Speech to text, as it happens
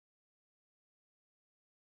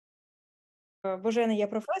Божена є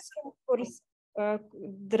професором,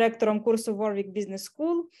 директором курсу Warwick Business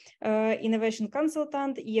School, Innovation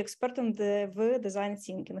Consultant і експертом в Design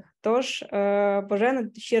Thinking. Тож, Божена,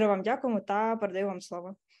 щиро вам дякуємо та передаю вам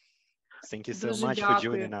слово. Thank you so much for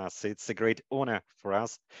joining us. It's a great honor for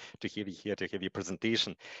us to have you here, to have your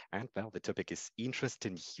presentation. And well, the topic is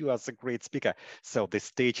interesting. You are a great speaker. So the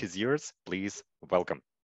stage is yours. Please welcome.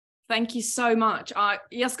 Thank you so much.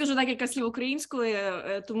 Я скажу декілька слів українською,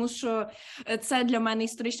 тому що це для мене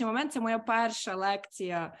історичний момент. Це моя перша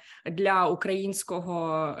лекція для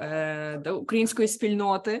української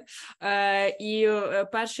спільноти. І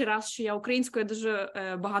перший раз, що я українською, дуже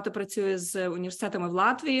багато працюю з університетами в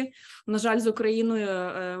Латвії. На жаль, з Україною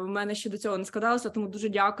в мене ще до цього не складалося, тому дуже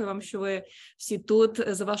дякую вам, що ви всі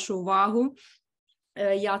тут, за вашу увагу.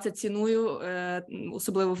 Я це ціную,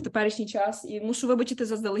 особливо в теперішній час, і мушу вибачити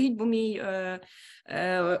заздалегідь, бо мій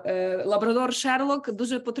лабрадор Шерлок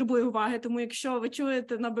дуже потребує уваги, тому якщо ви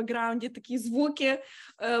чуєте на бекграунді такі звуки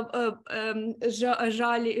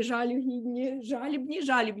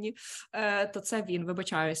жалібні, то це він,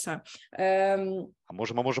 вибачаюся. А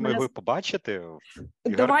можемо його побачити?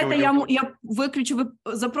 Давайте я виключу,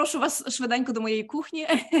 запрошу вас швиденько до моєї кухні,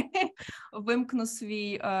 вимкну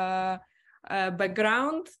свій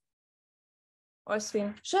background. Ось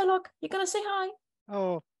він. Sherlock, you gonna say hi?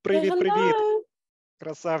 О, привіт.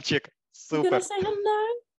 Красавчик. Супер. You gonna say hello?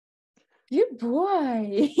 Good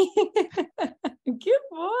boy. Good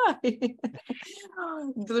boy.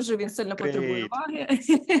 Дуже він сильно потребує уваги.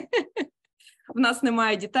 В нас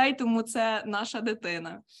немає дітей, тому це наша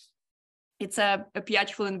дитина. І це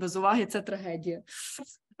 5 хвилин без уваги, це трагедія.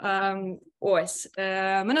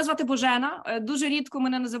 Мене звати Божена. Дуже рідко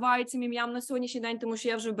мене називають цим ім'ям на сьогоднішній день, тому що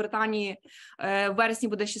я вже в Британії в вересні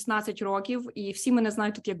буде 16 років, і всі мене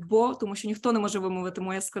знають тут як Бо, тому що ніхто не може вимовити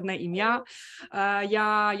моє складне ім'я.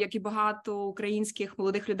 Я, як і багато українських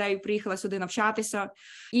молодих людей, приїхала сюди навчатися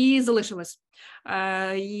і залишилась.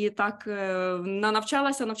 І так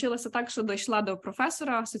навчилася так, що дійшла до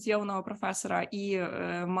професора, асоційованого професора, і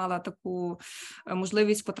мала таку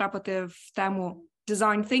можливість потрапити в тему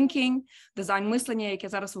design thinking, дизайн мислення, яке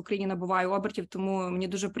зараз в Україні набуває обертів, тому мені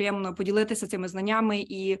дуже приємно поділитися цими знаннями,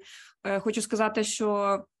 і хочу сказати,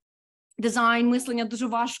 що дизайн мислення дуже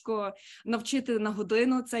важко навчити на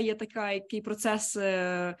годину. Це є такий процес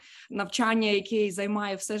навчання, який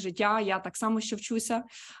займає все життя. Я так само ще вчуся,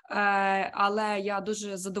 але я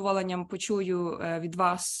дуже з задоволенням почую від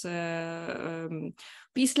вас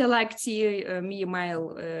після лекції мій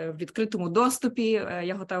емейл в відкритому доступі.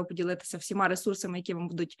 Я готова поділитися всіма ресурсами, які вам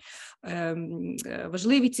будуть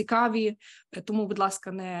важливі, цікаві. Тому, будь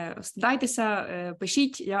ласка, не стидайтеся,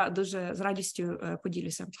 пишіть, я дуже з радістю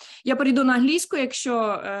поділюся. Я перейду на англійську,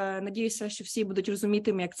 якщо, надіюся, що всі будуть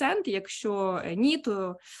розуміти мій акцент. Якщо ні,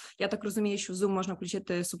 то я так розумію, що в Zoom можна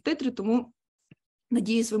включити субтитри, тому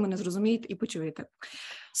надіюсь, ви мене зрозумієте і почуєте.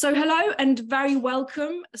 So hello and very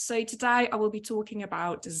welcome. So today I will be talking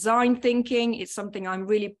about design thinking. It's something I'm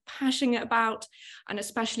really passionate about, and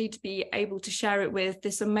especially to be able to share it with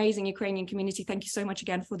this amazing Ukrainian community. Thank you so much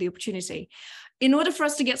again for the opportunity. In order for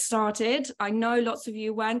us to get started, I know lots of you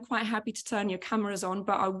weren't quite happy to turn your cameras on,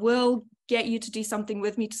 but I will get you to do something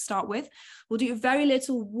with me to start with. We'll do a very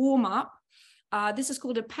little warm up. This is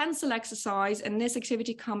called a pencil exercise, and this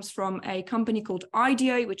activity comes from a company called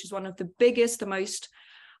IDEO, which is one of the biggest, the most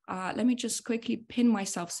let me just quickly pin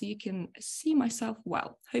myself so you can see myself well.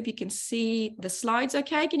 Hope you can see the slides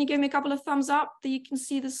okay. Can you give me a couple of thumbs up that you can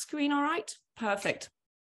see the screen all right? Perfect.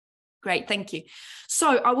 Great, thank you. So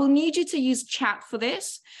I will need you to use chat for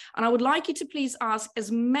this, and I would like you to please ask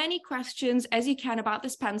as many questions as you can about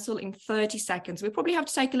this pencil in 30 seconds. We probably have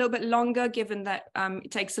to take a little bit longer, given that it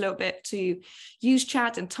takes a little bit to use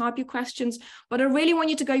chat and type your questions, but I really want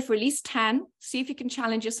you to go for at least 10. See if you can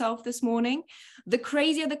challenge yourself this morning. The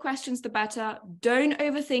crazier the questions, the better. Don't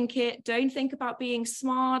overthink it. Don't think about being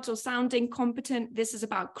smart or sounding competent. This is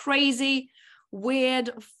about crazy, weird,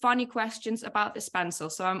 funny questions about this pencil.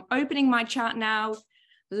 So I'm opening my chat now.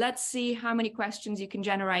 Let's see how many questions you can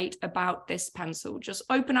generate about this pencil. Just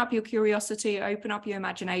open up your curiosity, open up your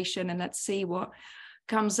imagination, and let's see what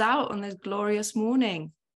comes out on this glorious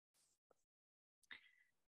morning.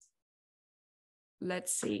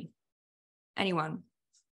 Let's see. Anyone?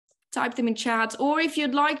 Type them in chat, or if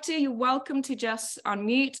you'd like to, you're welcome to just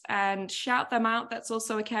unmute and shout them out. That's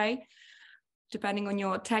also okay. Depending on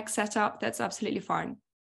your tech setup, that's absolutely fine.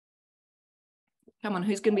 Come on,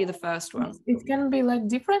 who's going to be the first one? It can be like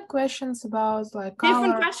different questions about like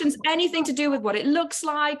different color. questions, anything to do with what it looks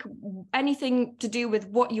like, anything to do with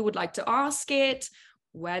what you would like to ask it,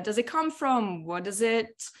 where does it come from, what does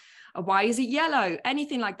it Why is it yellow?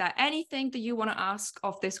 Anything like that. Anything that you want to ask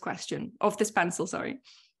of this question, of this pencil, sorry.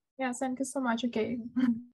 Yeah, thank you so much. Okay.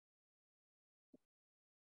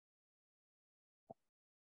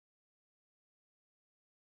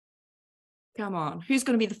 Come on, who's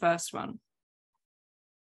going to be the first one?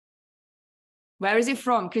 Where is it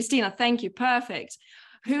from? Christina, thank you. Perfect.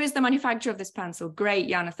 Who is the manufacturer of this pencil? Great,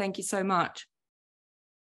 Jana, thank you so much.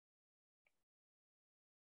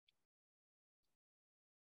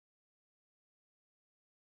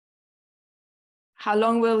 How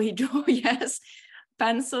long will he draw? Yes,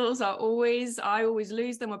 pencils are always, I always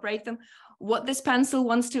lose them or break them. What this pencil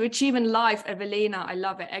wants to achieve in life, Evelina, I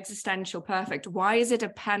love it. Existential, perfect. Why is it a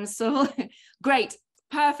pencil? Great,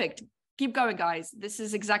 perfect. Keep going, guys. This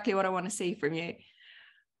is exactly what I want to see from you.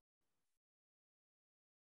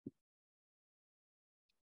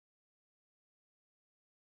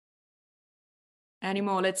 Any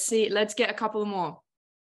more? Let's see. Let's get a couple more.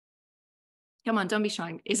 Come on, don't be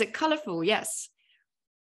shy. Is it colorful? Yes.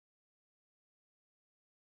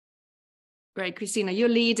 Great, Christina, you're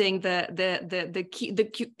leading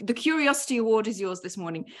the curiosity award is yours this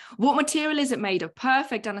morning. What material is it made of?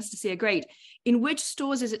 Perfect, Anastasia, great. In which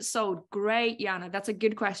stores is it sold? Great, Jana, that's a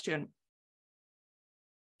good question.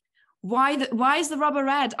 Why is the rubber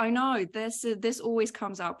red? I know this always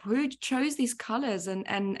comes up. Who chose these colors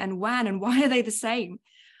and when and why are they the same?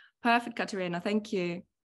 Perfect, Katerina, thank you.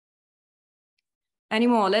 Any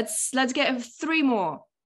more? Let's get 3 more.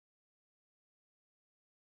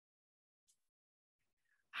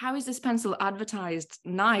 How is this pencil advertised?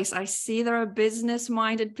 Nice. I see there are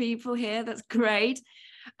business-minded people here. That's great.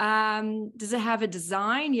 Does it have a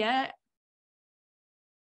design? Yeah.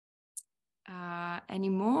 Any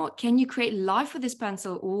more? Can you create life with this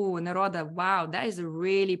pencil? Oh, Naroda, wow, that is a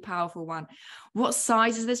really powerful one. What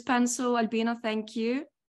size is this pencil, Albina? Thank you.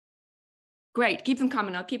 Great, keep them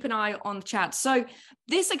coming. I'll keep an eye on the chat. So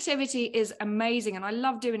this activity is amazing and I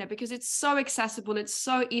love doing it because it's so accessible. It's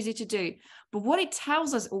so easy to do. But what it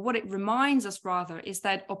tells us, or what it reminds us rather, is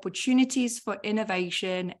that opportunities for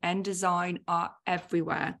innovation and design are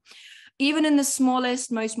everywhere. Even in the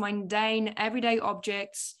smallest, most mundane, everyday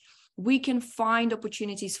objects, we can find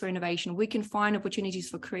opportunities for innovation. We can find opportunities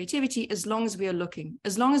for creativity as long as we are looking,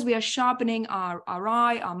 as long as we are sharpening our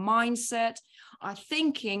eye, our mindset, our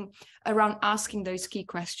thinking around asking those key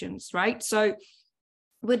questions, right? So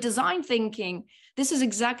with design thinking, this is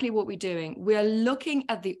exactly what we're doing. We are looking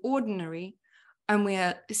at the ordinary and we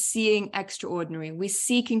are seeing extraordinary. We're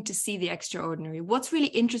seeking to see the extraordinary. What's really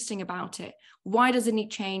interesting about it? Why does it need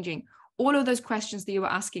changing? All of those questions that you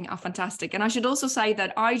were asking are fantastic. And I should also say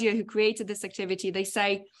that IDEA, who created this activity, they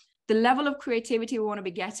say the level of creativity we want to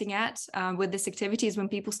be getting at with this activity is when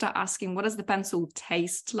people start asking, what does the pencil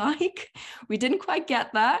taste like? We didn't quite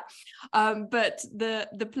get that. But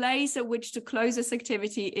the place at which to close this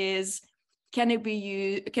activity is, can it be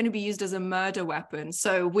used as a murder weapon?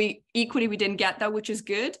 So we didn't get that, which is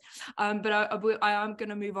good. But I am going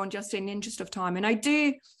to move on just in the interest of time. And I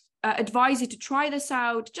do advise you to try this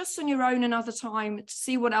out just on your own another time to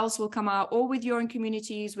see what else will come out, or with your own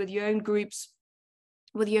communities, with your own groups,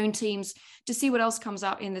 with your own teams, to see what else comes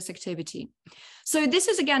out in this activity. So this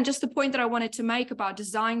is, again, just the point that I wanted to make about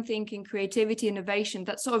design thinking, creativity, innovation,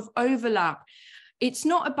 that sort of overlap. It's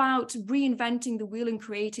not about reinventing the wheel and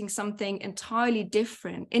creating something entirely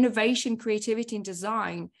different. Innovation, creativity, and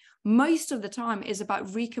design, most of the time, is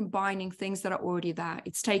about recombining things that are already there.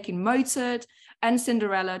 It's taking Mozart and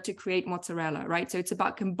Cinderella to create mozzarella, right? So it's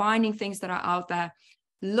about combining things that are out there,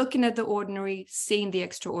 looking at the ordinary, seeing the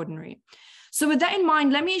extraordinary. So with that in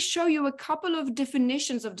mind, let me show you a couple of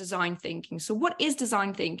definitions of design thinking. So what is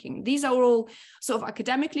design thinking? These are all sort of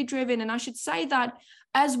academically driven. And I should say that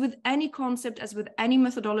as with any concept, as with any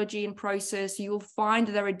methodology and process, you will find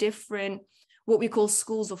that there are different, what we call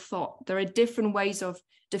schools of thought. There are different ways of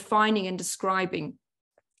defining and describing.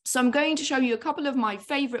 So I'm going to show you a couple of my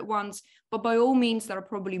favorite ones, but by all means, there are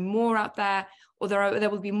probably more out there, or there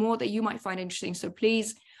will be more that you might find interesting. So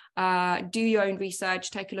please do your own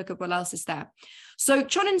research, take a look at what else is there. So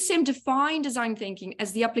Chon and Sim define design thinking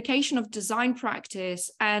as the application of design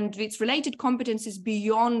practice and its related competencies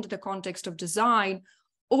beyond the context of design,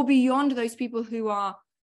 or beyond those people who are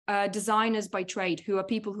designers by trade, who are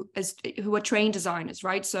people who are trained designers,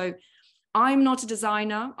 right? So I'm not a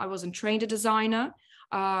designer. I wasn't trained a designer.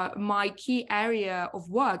 My key area of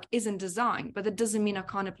work isn't design, but that doesn't mean I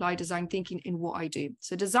can't apply design thinking in what I do.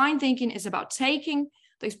 So design thinking is about taking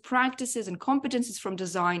those practices and competencies from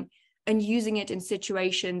design and using it in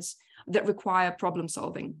situations that require problem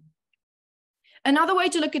solving. Another way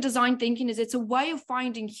to look at design thinking is it's a way of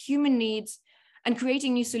finding human needs and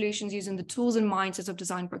creating new solutions using the tools and mindsets of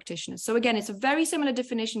design practitioners. So again, it's a very similar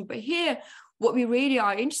definition, but here, what we really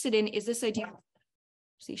are interested in is this idea.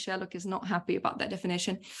 See, Sherlock is not happy about that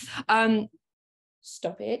definition.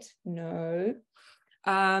 Stop it. No.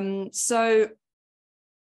 So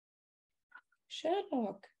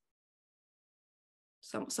Sherlock.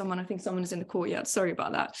 I think someone is in the courtyard. Sorry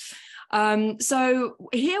about that. So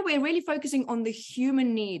here we're really focusing on the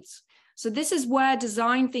human needs. So this is where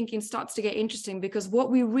design thinking starts to get interesting, because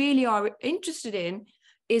what we really are interested in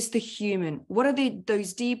is the human. What are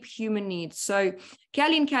those deep human needs? So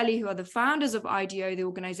Kelly and Kelly, who are the founders of IDEO, the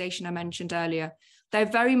organization I mentioned earlier, they're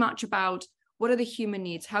very much about what are the human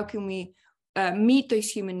needs? How can we meet those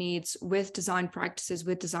human needs with design practices,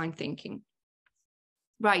 with design thinking?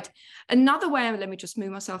 Right. Another way, let me just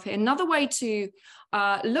move myself here. Another way to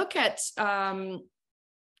look at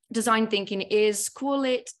design thinking is call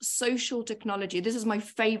it social technology. This is my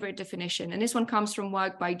favorite definition. And this one comes from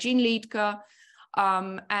work by Jean Liedtke.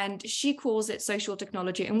 And she calls it social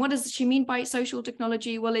technology. And what does she mean by social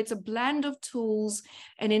technology? Well, it's a blend of tools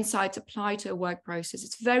and insights applied to a work process.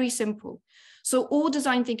 It's very simple. So all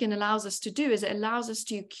design thinking allows us to do is it allows us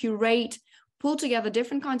to curate, pull together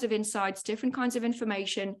different kinds of insights, different kinds of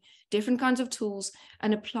information, different kinds of tools,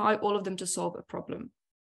 and apply all of them to solve a problem.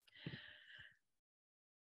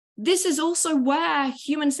 This is also where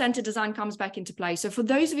human-centered design comes back into play. So for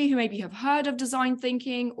those of you who maybe have heard of design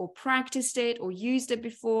thinking or practiced it or used it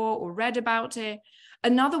before or read about it,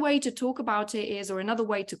 another way to talk about it is, or another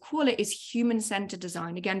way to call it is human-centered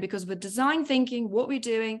design. Again, because with design thinking, what we're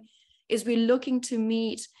doing is we're looking to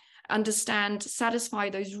meet, understand, satisfy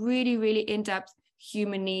those really, really in-depth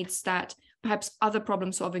human needs that perhaps other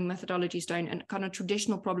problem-solving methodologies don't, and kind of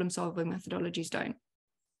traditional problem-solving methodologies don't.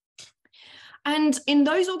 And in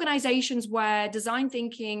those organizations where design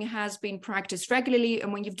thinking has been practiced regularly,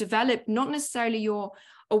 and when you've developed not necessarily your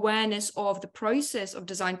awareness of the process of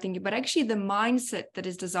design thinking, but actually the mindset that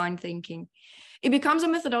is design thinking, it becomes a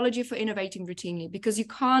methodology for innovating routinely, because you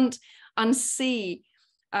can't unsee,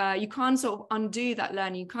 you can't sort of undo that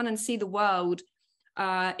learning. You can't unsee the world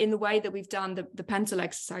in the way that we've done the pencil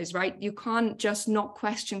exercise, right? You can't just not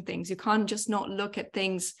question things. You can't just not look at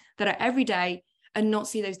things that are every day and not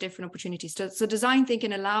see those different opportunities. So design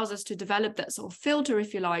thinking allows us to develop that sort of filter,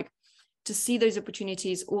 if you like, to see those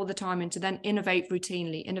opportunities all the time and to then innovate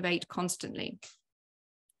routinely, innovate constantly.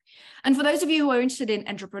 And for those of you who are interested in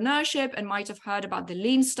entrepreneurship and might have heard about the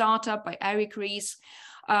Lean Startup by Eric Ries,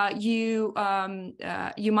 you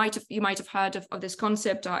might have heard of this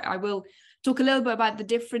concept. I will talk a little bit about the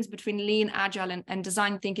difference between lean, agile, and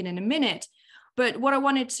design thinking in a minute. But what I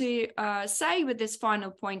wanted to say with this final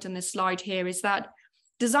point on this slide here is that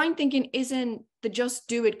design thinking isn't the just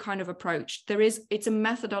do it kind of approach. It's a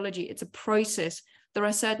methodology, it's a process. There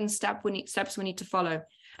are certain steps we need to follow.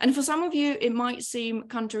 And for some of you, it might seem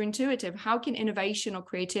counterintuitive. How can innovation or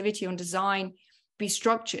creativity on design be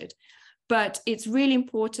structured? But it's really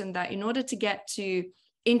important that in order to get to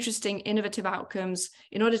interesting, innovative outcomes,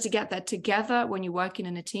 in order to get that together when you're working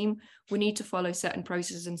in a team, we need to follow certain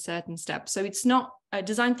processes and certain steps. So it's not,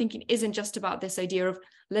 design thinking isn't just about this idea of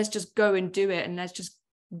let's just go and do it and let's just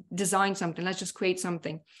design something, let's just create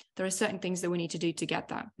something. There are certain things that we need to do to get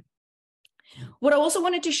that. What I also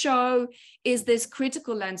wanted to show is this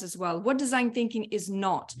critical lens as well. What design thinking is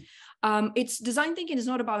not. Design thinking is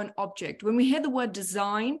not about an object. When we hear the word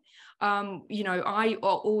design, I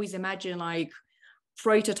always imagine like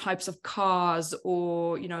prototypes of cars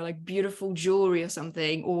or, like beautiful jewelry or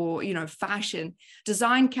something, or, fashion.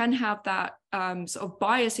 Design can have that sort of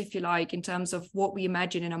bias, if you like, in terms of what we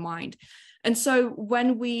imagine in our mind. And so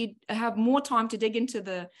when we have more time to dig into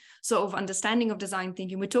the sort of understanding of design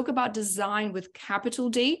thinking, we talk about design with capital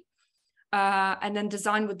D and then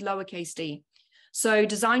design with lowercase d. So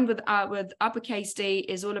design with uppercase D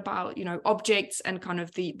is all about, objects and kind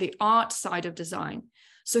of the art side of design.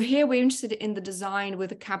 So here we're interested in the design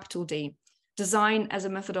with a capital D, design as a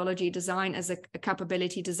methodology, design as a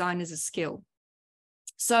capability, design as a skill.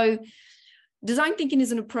 So design thinking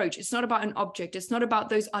is an approach. It's not about an object. It's not about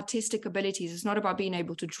those artistic abilities. It's not about being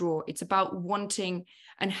able to draw. It's about wanting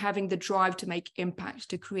and having the drive to make impact,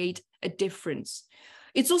 to create a difference.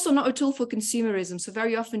 It's also not a tool for consumerism. So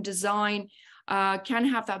very often design can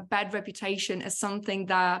have that bad reputation as something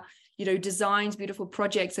that designs beautiful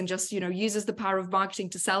projects and just, uses the power of marketing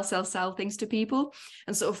to sell things to people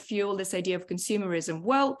and sort of fuel this idea of consumerism.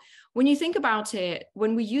 Well, when you think about it,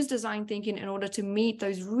 when we use design thinking in order to meet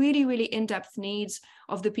those really, really in-depth needs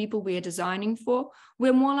of the people we are designing for,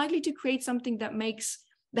 we're more likely to create something that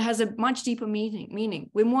has a much deeper meaning.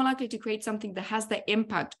 We're more likely to create something that has the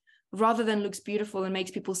impact rather than looks beautiful and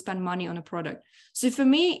makes people spend money on a product. So for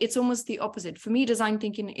me, it's almost the opposite. For me, design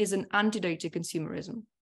thinking is an antidote to consumerism.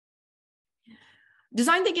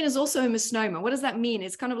 Design thinking is also a misnomer. What does that mean?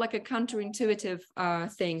 It's kind of like a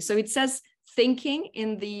counterintuitive thing. So it says thinking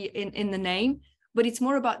in the name, but it's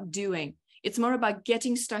more about doing. It's more about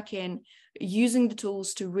getting stuck in, using the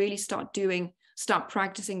tools to really start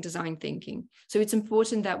practicing design thinking. So it's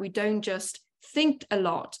important that we don't just think a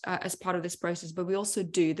lot as part of this process, but we also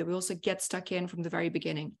do, that we also get stuck in from the very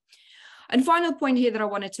beginning. And final point here that I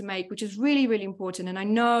wanted to make, which is really, really important. And I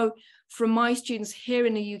know from my students here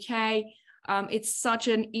in the UK, it's such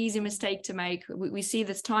an easy mistake to make. We see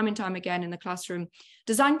this time and time again in the classroom.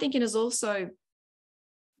 Design thinking is also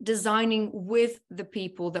designing with the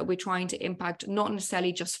people that we're trying to impact, not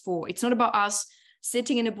necessarily just for. It's not about us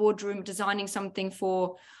sitting in a boardroom designing something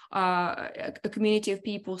for a community of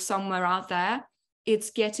people somewhere out there.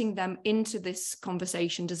 It's getting them into this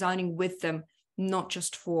conversation, designing with them, not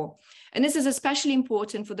just for. And this is especially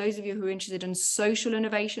important for those of you who are interested in social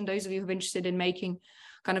innovation, those of you who are interested in making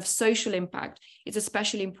kind of social impact. It's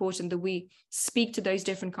especially important that we speak to those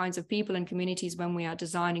different kinds of people and communities when we are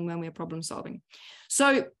designing, when we are problem solving.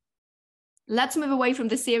 So let's move away from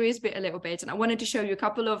the serious bit a little bit. And I wanted to show you a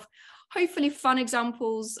couple of hopefully fun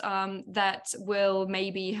examples that will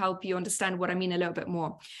maybe help you understand what I mean a little bit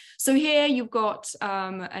more. So here you've got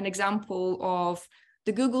an example of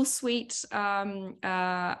the Google suite of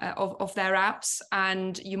their apps.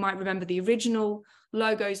 And you might remember the original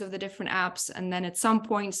logos of the different apps. And then at some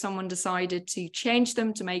point, someone decided to change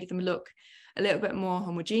them to make them look a little bit more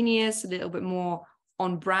homogeneous, a little bit more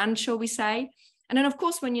on brand, shall we say. And then, of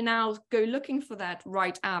course, when you now go looking for that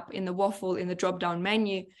right app in the waffle, in the drop-down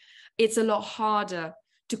menu, it's a lot harder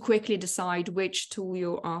to quickly decide which tool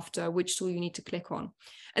you're after, which tool you need to click on.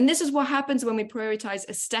 And this is what happens when we prioritize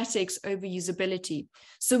aesthetics over usability.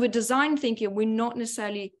 So with design thinking, we're not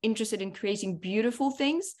necessarily interested in creating beautiful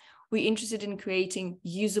things. We're interested in creating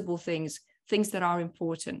usable things, things that are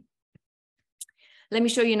important. Let me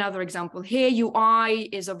show you another example. Here, UI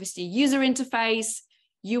is obviously user interface.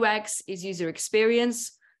 UX is user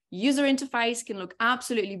experience. User interface can look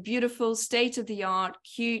absolutely beautiful, state-of-the-art,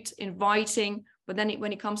 cute, inviting, but then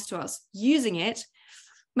when it comes to us using it,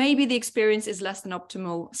 maybe the experience is less than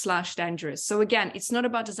optimal / dangerous. So again, it's not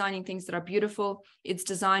about designing things that are beautiful. It's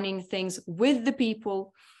designing things with the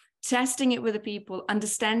people, testing it with the people,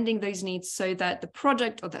 understanding those needs so that the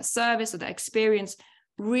product or their service or their experience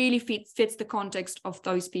really fits the context of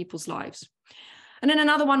those people's lives. And then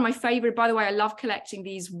another one, my favorite, by the way, I love collecting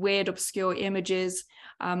these weird, obscure images.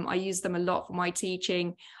 I use them a lot for my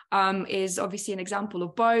teaching, is obviously an example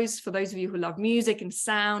of Bose. For those of you who love music and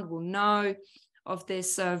sound will know of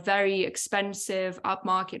this very expensive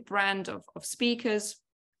upmarket brand of speakers,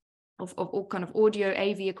 of all kind of audio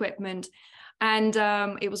AV equipment. And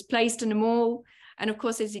it was placed in a mall. And of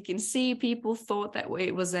course, as you can see, people thought that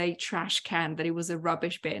it was a trash can, that it was a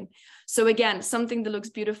rubbish bin. So again, something that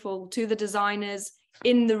looks beautiful to the designers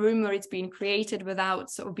in the room where it's been created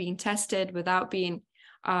without sort of being tested, without being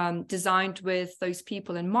designed with those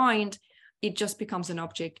people in mind, it just becomes an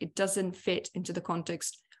object. It doesn't fit into the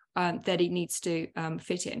context that it needs to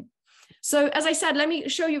fit in. So as I said, let me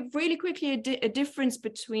show you really quickly a difference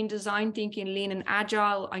between design thinking, lean and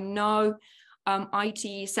agile. I know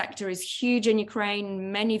IT sector is huge in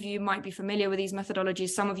Ukraine. Many of you might be familiar with these methodologies.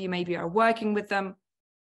 Some of you maybe are working with them.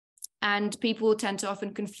 And people tend to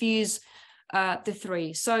often confuse the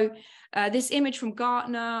three. So this image from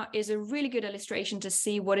Gartner is a really good illustration to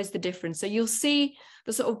see what is the difference. So you'll see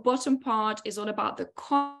the sort of bottom part is all about the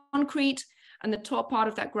concrete, and the top part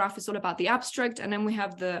of that graph is all about the abstract. And then we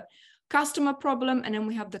have the customer problem, and then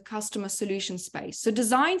we have the customer solution space. So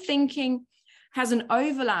design thinking has an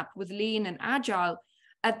overlap with lean and agile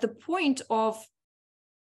at the point of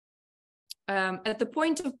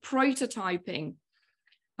prototyping.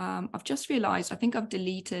 I've just realized I think I've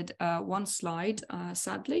deleted one slide,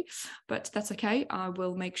 sadly, but that's okay. I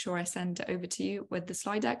will make sure I send it over to you with the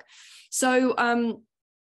slide deck. So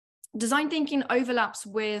design thinking overlaps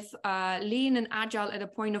with lean and agile at a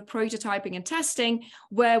point of prototyping and testing,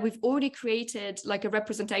 where we've already created like a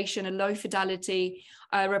representation, a low fidelity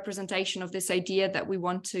representation of this idea that we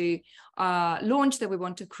want to launch, that we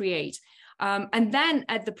want to create. And then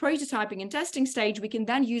at the prototyping and testing stage, we can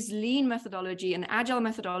then use lean methodology and agile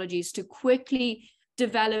methodologies to quickly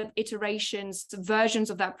develop iterations, versions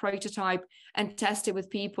of that prototype, and test it with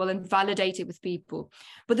people and validate it with people.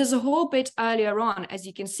 But there's a whole bit earlier on, as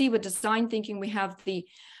you can see with design thinking, we have the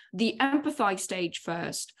the empathize stage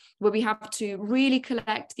first, where we have to really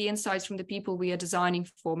collect the insights from the people we are designing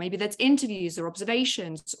for. Maybe that's interviews or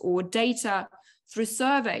observations or data through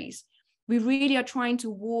surveys. We really are trying to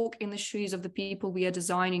walk in the shoes of the people we are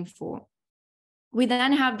designing for. We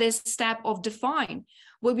then have this step of define,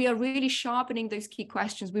 where we are really sharpening those key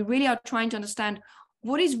questions. We really are trying to understand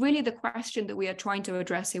what is really the question that we are trying to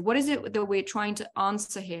address here? What is it that we're trying to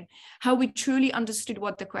answer here? How we truly understood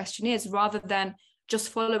what the question is, rather than just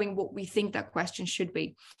following what we think that question should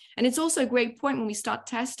be. And it's also a great point when we start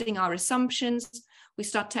testing our assumptions, we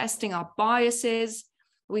start testing our biases,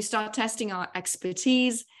 we start testing our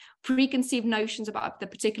expertise, preconceived notions about the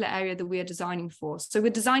particular area that we are designing for. So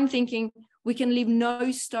with design thinking, we can leave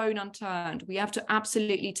no stone unturned. We have to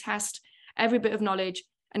absolutely test every bit of knowledge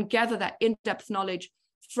and gather that in-depth knowledge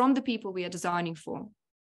from the people we are designing for.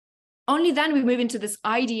 Only then we move into this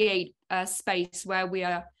ideate space where we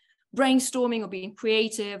are brainstorming or being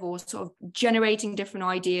creative or sort of generating different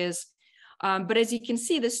ideas. But as you can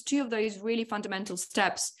see, there's two of those really fundamental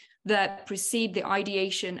steps that precede the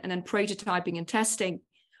ideation and then prototyping and testing,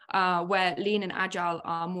 where lean and agile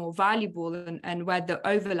are more valuable and where the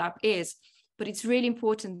overlap is. But it's really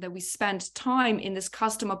important that we spend time in this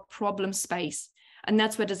customer problem space. And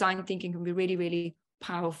that's where design thinking can be really, really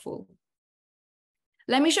powerful.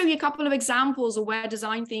 Let me show you a couple of examples of where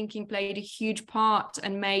design thinking played a huge part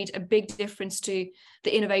and made a big difference to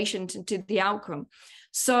the innovation, to the outcome.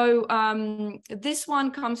 So this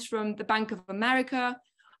one comes from the Bank of America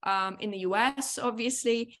in the US,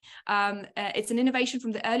 obviously. It's an innovation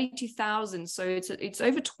from the early 2000s, so it's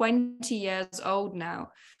over 20 years old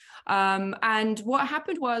now. And what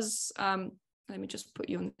happened was, let me just put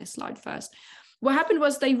you on this slide first. What happened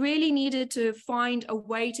was they really needed to find a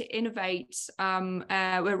way to innovate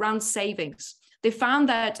around savings. They found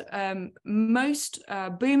that most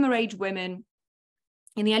boomer age women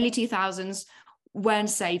in the early 2000s weren't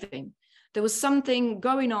saving. There was something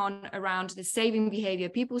going on around the saving behavior.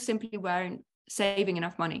 People simply weren't saving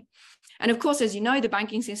enough money. And of course, as you know, the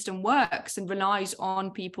banking system works and relies on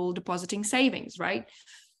people depositing savings, right?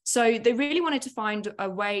 So they really wanted to find a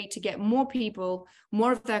way to get more people,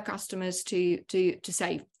 more of their customers to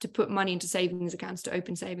save, to put money into savings accounts, to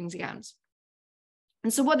open savings accounts.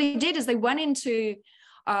 And so what they did is they went into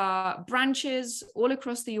branches all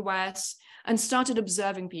across the US and started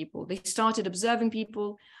observing people. They started observing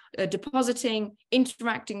people depositing,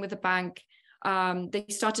 interacting with the bank. They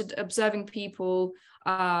started observing people,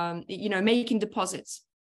 making deposits.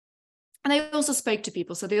 And they also spoke to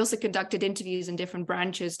people. So they also conducted interviews in different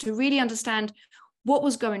branches to really understand what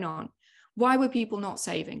was going on. Why were people not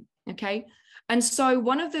saving? Okay. And so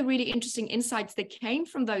one of the really interesting insights that came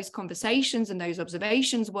from those conversations and those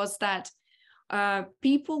observations was that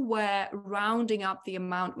people were rounding up the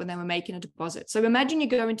amount when they were making a deposit. So imagine you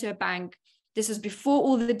go into a bank. This is before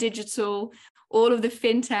all the digital, all of the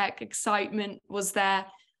fintech excitement was there.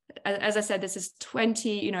 As I said, this is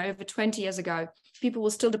over 20 years ago. People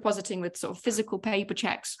were still depositing with sort of physical paper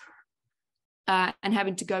checks and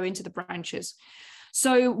having to go into the branches.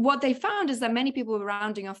 So what they found is that many people were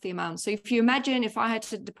rounding off the amount. So if you imagine if I had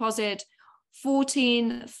to deposit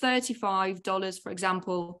 $14.35, for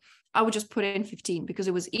example, I would just put in 15 because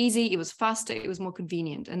it was easy, it was faster, it was more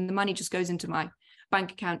convenient, and the money just goes into my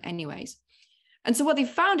bank account anyways. And so what they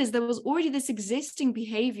found is there was already this existing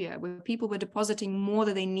behavior where people were depositing more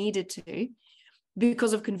than they needed to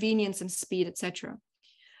because of convenience and speed, etc.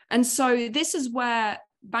 And so this is where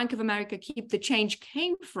Bank of America Keep the Change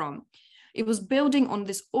came from. It was building on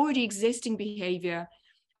this already existing behavior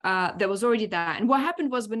that was already there. And what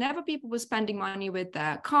happened was whenever people were spending money with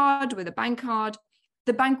their card, with a bank card,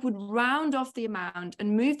 the bank would round off the amount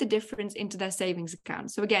and move the difference into their savings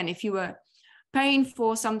account. So again, if you were paying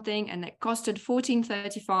for something and it costed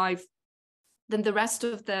 $14.35, then the rest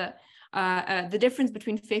of the difference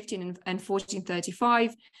between 15 and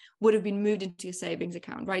 14.35 would have been moved into your savings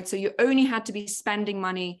account, right? So you only had to be spending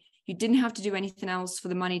money. You didn't have to do anything else for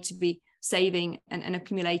the money to be saving and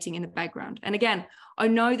accumulating in the background. And again, I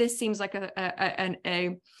know this seems like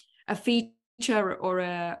a feature or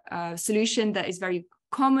a solution that is very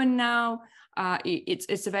common now.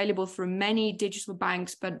 It's available from many digital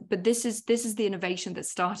banks, but this is the innovation that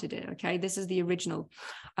started it. Okay, this is the original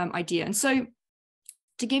idea. And so,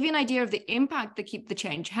 to give you an idea of the impact that Keep the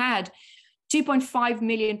Change had, 2.5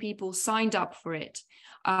 million people signed up for it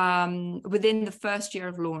within the first year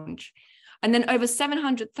of launch. And then over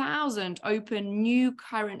 700,000 opened new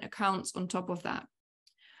current accounts on top of that.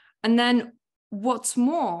 And then what's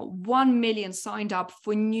more, 1 million signed up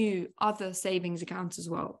for new other savings accounts as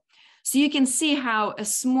well. So you can see how a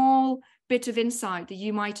small bit of insight that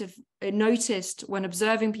you might have noticed when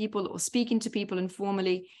observing people or speaking to people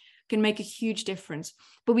informally can make a huge difference.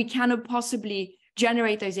 But we cannot possibly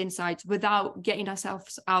generate those insights without getting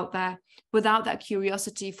ourselves out there, without that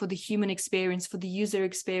curiosity for the human experience, for the user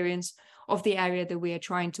experience of the area that we are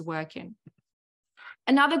trying to work in.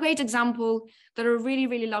 Another great example that I really,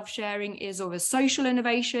 really love sharing is of a social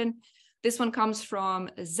innovation. This one comes from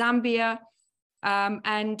Zambia,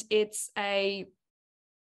 and it's a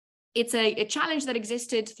challenge that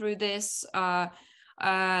existed through this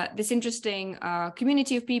this interesting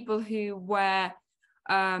community of people who were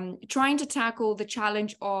trying to tackle the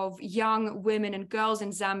challenge of young women and girls in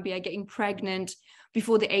Zambia getting pregnant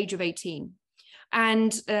before the age of 18.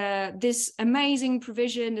 And this amazing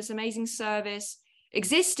provision, this amazing service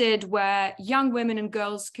existed where young women and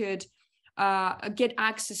girls could get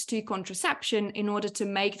access to contraception in order to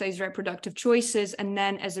make those reproductive choices, and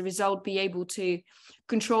then as a result be able to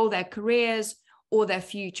control their careers or their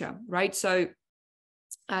future, right? So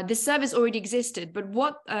this service already existed, but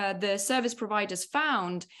what the service providers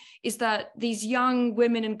found is that these young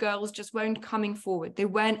women and girls just weren't coming forward. They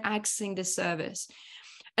weren't accessing this service.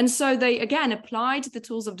 And so they, again, applied the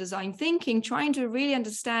tools of design thinking, trying to really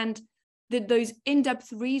understand those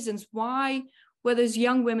in-depth reasons why were those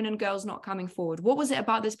young women and girls not coming forward? What was it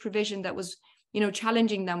about this provision that was,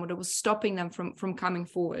 challenging them, or that was stopping them from coming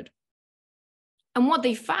forward? And what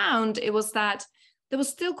they found, it was that there was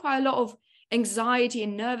still quite a lot of anxiety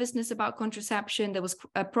and nervousness about contraception. There was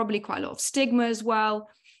probably quite a lot of stigma as well.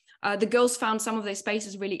 The girls found some of those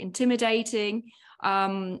spaces really intimidating.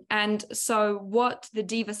 And so what the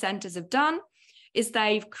Diva Centers have done is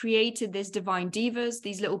they've created these divine divas,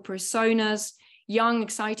 these little personas, young,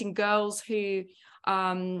 exciting girls who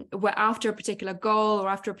were after a particular goal or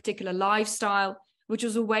after a particular lifestyle, which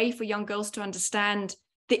was a way for young girls to understand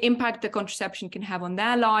the impact that contraception can have on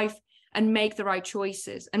their life and make the right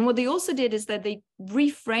choices. And what they also did is that they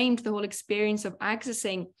reframed the whole experience of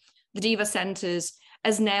accessing the Diva Centers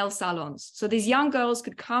as nail salons. So these young girls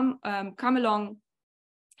could come along,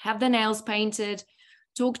 have their nails painted,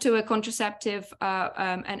 talk to a contraceptive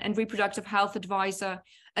and reproductive health advisor,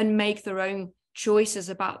 and make their own choices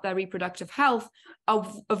about their reproductive health,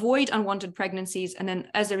 avoid unwanted pregnancies, and then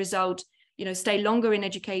as a result, stay longer in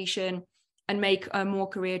education and make more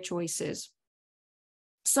career choices.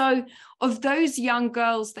 So of those young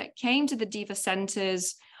girls that came to the Diva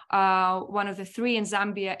Centers, one of the 3 in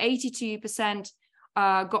Zambia, 82%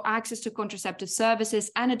 got access to contraceptive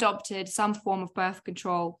services and adopted some form of birth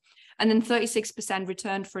control. And then 36%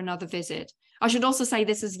 returned for another visit. I should also say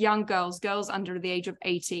this is young girls under the age of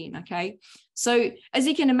 18, okay? So as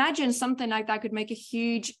you can imagine, something like that could make a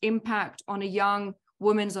huge impact on a young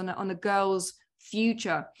woman's, on a girl's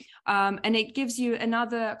future. And it gives you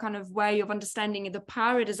another kind of way of understanding the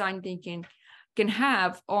power design thinking can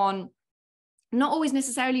have on not always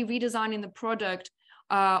necessarily redesigning the product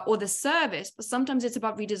or the service, but sometimes it's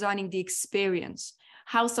about redesigning the experience,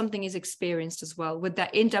 how something is experienced as well, with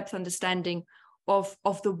that in-depth understanding of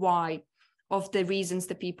the why, of the reasons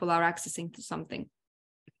that people are accessing to something.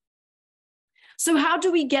 So how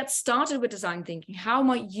do we get started with design thinking? How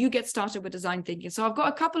might you get started with design thinking? So I've got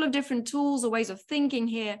a couple of different tools or ways of thinking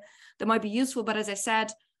here that might be useful, but as I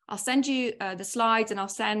said, I'll send you the slides, and I'll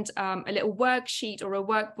send a little worksheet or a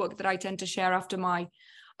workbook that I tend to share after my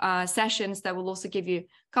sessions that will also give you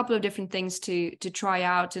a couple of different things to try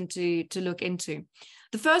out and to look into.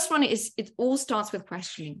 The first one is, it all starts with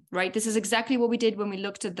questioning, right? This is exactly what we did when we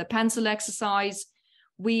looked at the pencil exercise.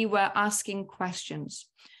 We were asking questions.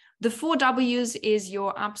 The 4 W's is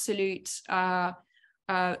your absolute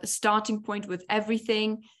starting point with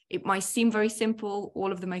everything. It might seem very simple.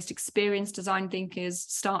 All of the most experienced design thinkers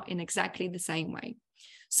start in exactly the same way.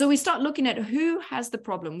 So we start looking at who has the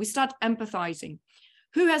problem. We start empathizing.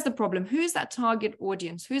 Who has the problem? Who is that target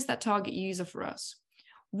audience? Who is that target user for us?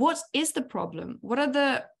 What is the problem? What are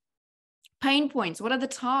the pain points? What are the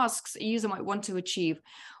tasks a user might want to achieve?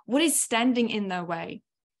 What is standing in their way?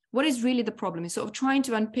 What is really the problem? It's sort of trying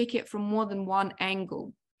to unpick it from more than one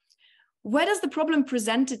angle. Where does the problem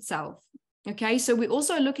present itself? Okay, so we're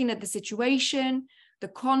also looking at the situation, the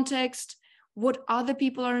context, what other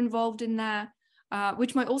people are involved in there,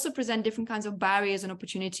 which might also present different kinds of barriers and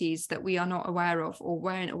opportunities that we are not aware of or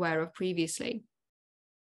weren't aware of previously.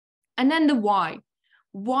 And then the why.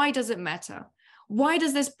 Why does it matter? Why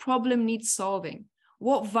does this problem need solving?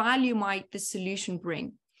 What value might this solution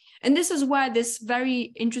bring? And this is where this very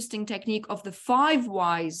interesting technique of the 5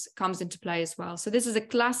 whys comes into play as well. So this is a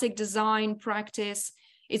classic design practice.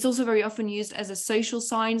 It's also very often used as a social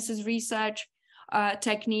sciences research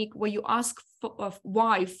technique where you ask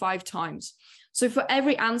why 5 times. So for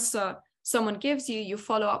every answer someone gives you, you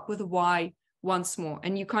follow up with a why once more,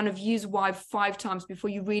 and you kind of use why 5 times before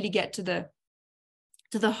you really get to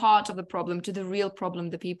the heart of the problem, to the real problem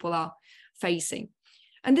that people are facing.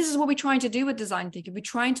 And this is what we're trying to do with design thinking. We're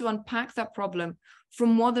trying to unpack that problem from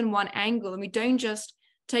more than one angle, and we don't just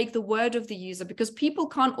take the word of the user, because people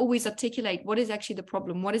can't always articulate what is actually the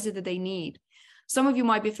problem, what is it that they need. Some of you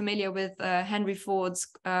might be familiar with Henry Ford's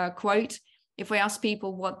quote, if I asked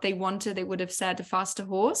people what they wanted, they would have said a faster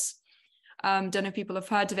horse. Don't know if people have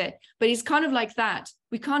heard of it, but it's kind of like that.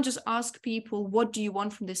 We can't just ask people, what do you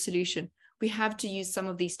want from this solution? We have to use some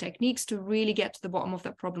of these techniques to really get to the bottom of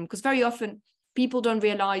that problem, because very often people don't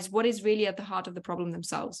realize what is really at the heart of the problem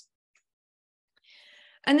themselves.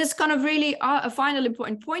 And this kind of really a final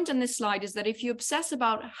important point on this slide is that if you obsess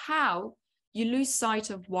about how, you lose sight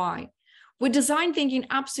of why. With design thinking,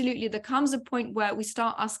 absolutely, there comes a point where we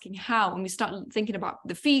start asking how, and we start thinking about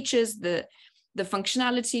the features, the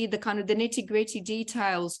functionality, the kind of the nitty-gritty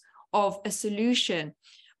details of a solution.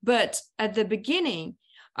 But at the beginning,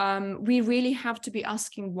 we really have to be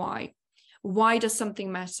asking why. Why does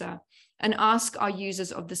something matter? And ask our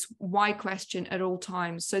users of this why question at all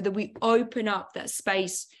times, so that we open up that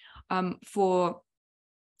space for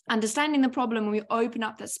understanding the problem, and we open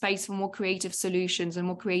up that space for more creative solutions and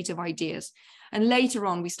more creative ideas. And later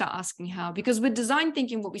on, we start asking how. Because with design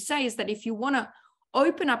thinking, what we say is that if you want to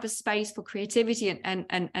open up a space for creativity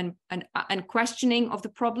and questioning of the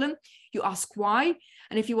problem, you ask why.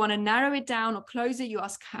 And if you want to narrow it down or close it, you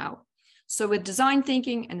ask how. So with design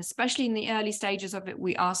thinking, and especially in the early stages of it,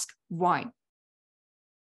 we ask why.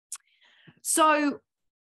 So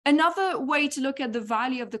another way to look at the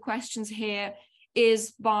value of the questions here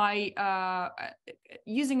is by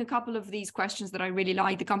using a couple of these questions that I really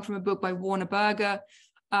like. They come from a book by Warner Berger.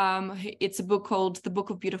 It's a book called The Book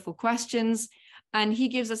of Beautiful Questions. And he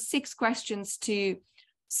gives us 6 questions to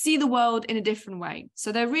see the world in a different way.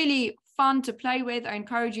 So they're really fun to play with. I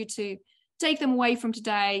encourage you to take them away from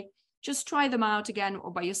today. Just try them out again,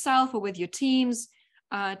 or by yourself or with your teams,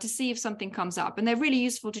 to see if something comes up. And they're really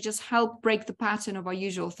useful to just help break the pattern of our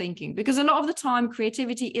usual thinking. Because a lot of the time,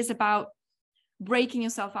 creativity is about breaking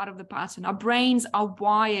yourself out of the pattern. Our brains are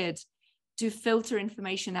wired to filter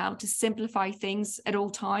information out, to simplify things at all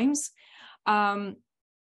times.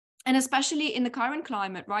 And especially in the current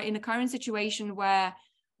climate, right? In the current situation where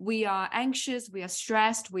we are anxious, we are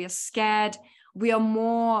stressed, we are scared, we are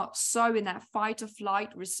more so in that fight or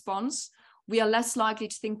flight response. We are less likely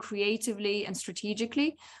to think creatively and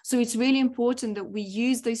strategically. So it's really important that we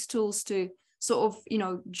use those tools to sort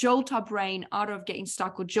of, jolt our brain out of getting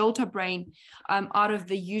stuck, or jolt our brain out of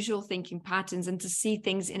the usual thinking patterns, and to see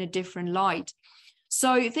things in a different light.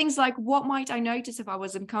 So things like, what might I notice if I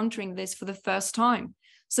was encountering this for the first time?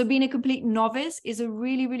 So being a complete novice is a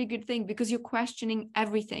really, really good thing, because you're questioning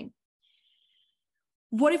everything.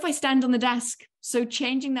 What if I stand on the desk? So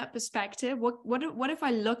changing that perspective, what if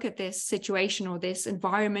I look at this situation or this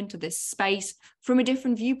environment or this space from a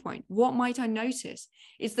different viewpoint? What might I notice?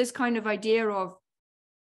 It's this kind of idea of,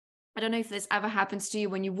 I don't know if this ever happens to you,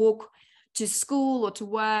 when you walk to school or to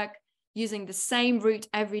work using the same route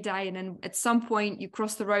every day, and then at some point you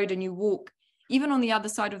cross the road and you walk even on the other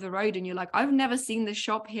side of the road, and you're like, I've never seen this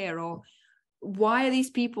shop here, or why are these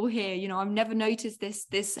people here? I've never noticed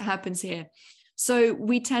this happens here. So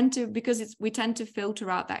we tend to filter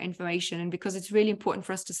out that information, and because it's really important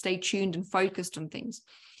for us to stay tuned and focused on things.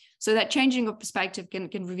 So that changing of perspective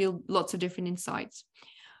can reveal lots of different insights.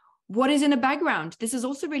 What is in the background? This is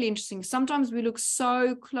also really interesting. Sometimes we look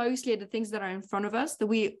so closely at the things that are in front of us that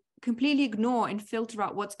we completely ignore and filter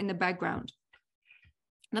out what's in the background.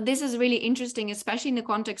 Now, this is really interesting, especially in the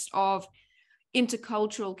context of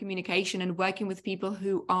intercultural communication and working with people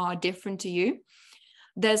who are different to you.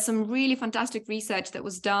 There's some really fantastic research that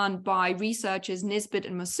was done by researchers Nisbet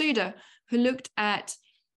and Masuda, who looked at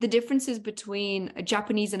the differences between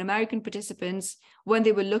Japanese and American participants when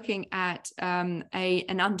they were looking at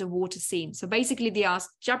an underwater scene. So basically, they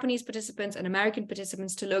asked Japanese participants and American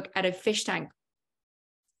participants to look at a fish tank.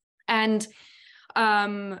 And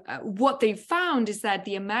what they found is that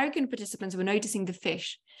the American participants were noticing the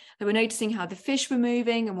fish. They were noticing how the fish were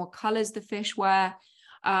moving and what colors the fish were.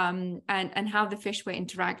 And how the fish were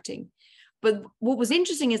interacting. But what was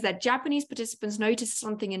interesting is that Japanese participants noticed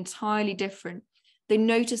something entirely different. They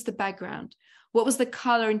noticed the background. What was the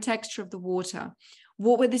color and texture of the water?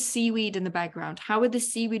 What were the seaweed in the background? How were the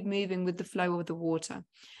seaweed moving with the flow of the water?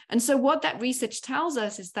 And so what that research tells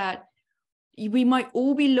us is that we might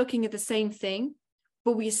all be looking at the same thing,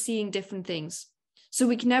 but we are seeing different things. So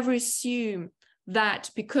we can never assume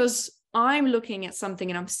that because I'm looking at something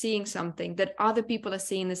and I'm seeing something that other people are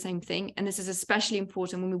seeing the same thing. And this is especially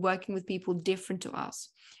important when we're working with people different to us,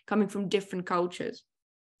 coming from different cultures.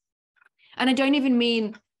 And I don't even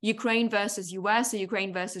mean Ukraine versus US or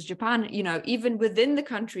Ukraine versus Japan, you know, even within the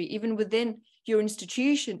country, even within your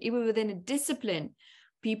institution, even within a discipline,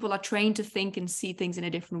 people are trained to think and see things in a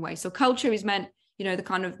different way. So culture is meant, you know, the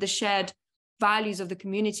kind of the shared values of the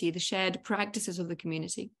community, the shared practices of the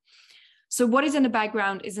community. So what is in the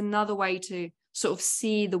background is another way to sort of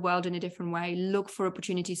see the world in a different way, look for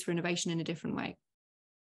opportunities for innovation in a different way.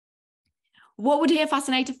 What would here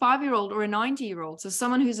fascinate a 5-year-old or a 90-year-old? So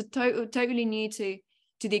someone who's totally new to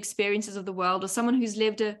the experiences of the world, or someone who's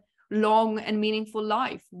lived a long and meaningful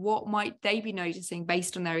life, what might they be noticing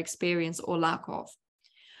based on their experience or lack of?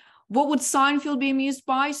 What would Seinfeld be amused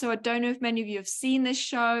by? So I don't know if many of you have seen this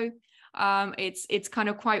show. It's kind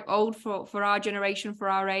of quite old for our generation, for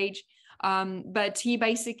our age. But he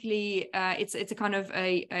basically, it's a kind of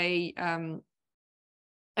a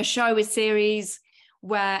show, a series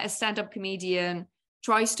where a stand-up comedian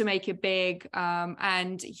tries to make it big,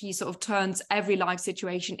 and he sort of turns every life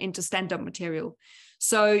situation into stand-up material.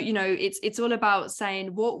 So, you know, it's all about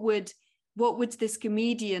saying what would this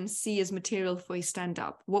comedian see as material for his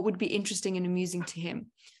stand-up? What would be interesting and amusing to him?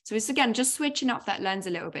 So it's, again, just switching up that lens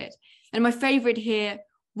a little bit. And my favorite here,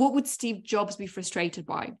 what would Steve Jobs be frustrated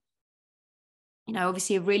by? You know,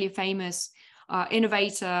 obviously a really famous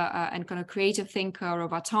innovator and kind of creative thinker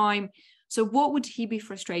of our time. So what would he be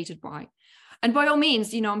frustrated by? And by all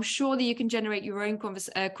means, you know, I'm sure that you can generate your own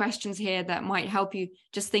questions here that might help you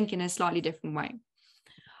just think in a slightly different way.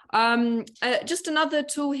 Just another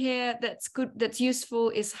tool here that's good, that's useful,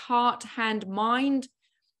 is heart, hand, mind.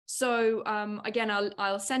 So again,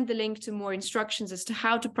 I'll send the link to more instructions as to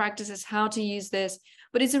how to practice this, how to use this.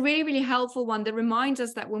 But it's a really, really helpful one that reminds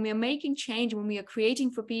us that when we are making change, when we are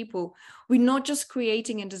creating for people, we're not just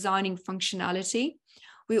creating and designing functionality,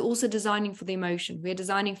 we're also designing for the emotion. We're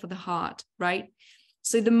designing for the heart, right?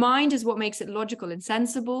 So the mind is what makes it logical and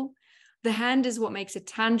sensible. The hand is what makes it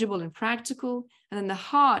tangible and practical. And then the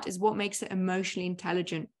heart is what makes it emotionally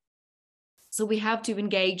intelligent. So we have to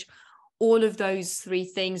engage all of those three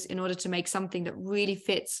things in order to make something that really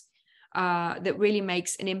fits, that really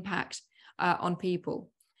makes an impact on people.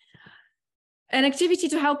 An activity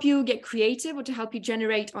to help you get creative or to help you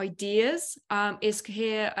generate ideas is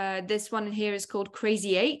here. This one here is called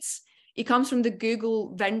Crazy Eights. It comes from the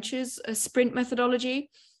Google Ventures sprint methodology.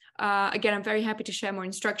 Again, I'm very happy to share more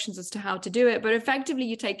instructions as to how to do it, but effectively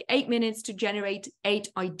you take 8 minutes to generate 8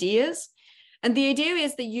 ideas. And the idea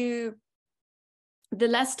is that the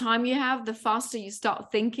less time you have, the faster you start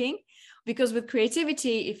thinking, because with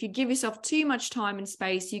creativity, if you give yourself too much time and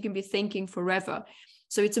space, you can be thinking forever.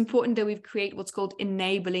 So it's important that we create what's called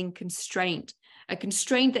enabling constraint, a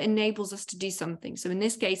constraint that enables us to do something. So in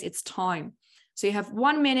this case, it's time. So you have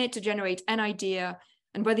 1 minute to generate an idea,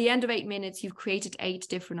 and by the end of 8 minutes, you've created 8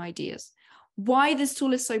 different ideas. Why this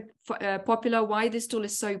tool is so popular, why this tool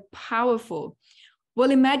is so powerful?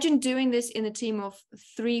 Well, imagine doing this in a team of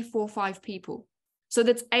 3, 4, 5 people. So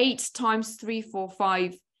that's 8 times 3, 4,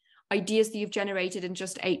 5 ideas that you've generated in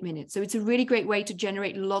just 8 minutes. So it's a really great way to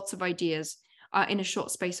generate lots of ideas in a short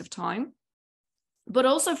space of time. But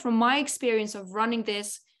also from my experience of running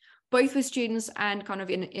this, both with students and kind of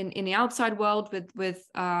in the outside world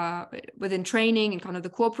within training and kind of the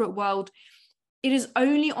corporate world, it is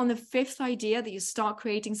only on the 5th idea that you start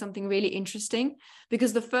creating something really interesting,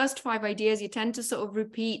 because the first 5 ideas you tend to sort of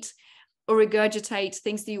repeat or regurgitate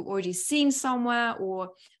things that you've already seen somewhere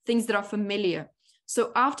or things that are familiar.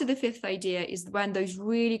 So after the 5th idea is when those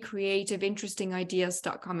really creative, interesting ideas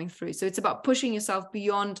start coming through. So it's about pushing yourself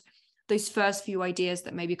beyond those first few ideas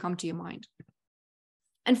that maybe come to your mind.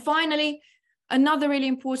 And finally, another really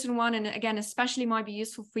important one, and again, especially might be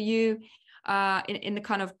useful for you in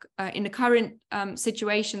the current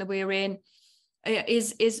situation that we're in,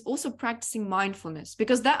 is also practicing mindfulness,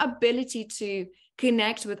 because that ability to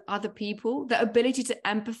connect with other people, the ability to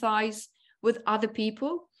empathize with other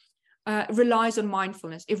people, relies on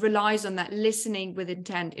mindfulness. It relies on that listening with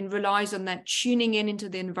intent. It relies on that tuning in into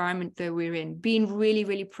the environment that we're in, being really,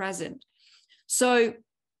 really present. So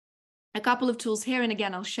a couple of tools here, and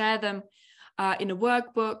again, I'll share them in a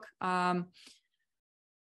workbook,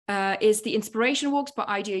 is the inspiration walks by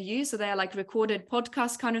IdeaU. So they are like recorded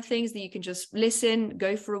podcast kind of things that you can just listen,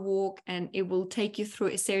 go for a walk, and it will take you through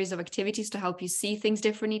a series of activities to help you see things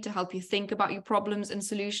differently, to help you think about your problems and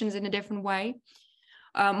solutions in a different way.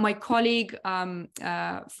 My colleague from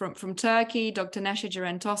Turkey, Dr. Neşe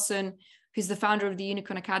Ceren Tosun, who's the founder of the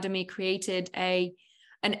Unicorn Academy, created a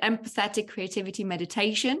an empathetic creativity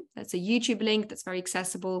meditation. That's a YouTube link that's very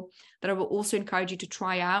accessible that I will also encourage you to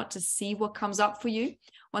try out to see what comes up for you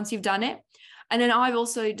once you've done it. And then I've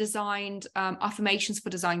also designed affirmations for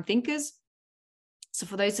design thinkers. So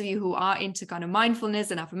for those of you who are into kind of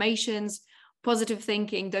mindfulness and affirmations, positive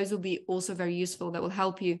thinking, those will be also very useful. That will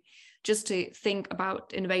help you just to think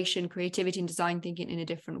about innovation, creativity, and design thinking in a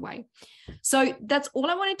different way. So that's all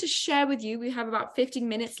I wanted to share with you. We have about 15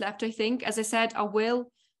 minutes left, I think. As I said, I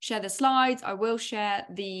will share the slides. I will share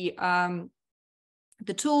the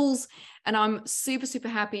tools, and I'm super, super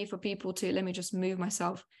happy for people to, let me just move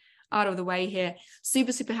myself out of the way here.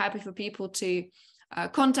 Super, super happy for people to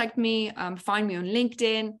contact me, find me on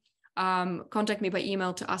LinkedIn, contact me by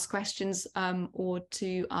email to ask questions or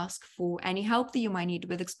to ask for any help that you might need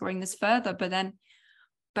with exploring this further. But then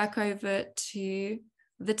back over to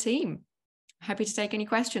the team. Happy to take any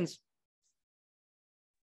questions.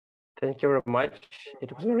 Thank you very much.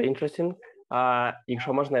 It was very interesting.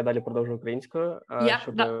 Якщо можна, я далі продовжу українською,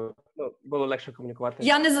 щоб було легше комунікувати.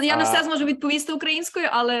 Я не все зможу відповісти українською,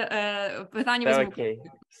 але питання візьму.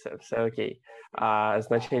 Все окей.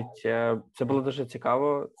 Значить, це було дуже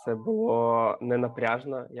цікаво, це було не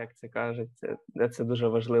напряжно, як це кажуть. Це дуже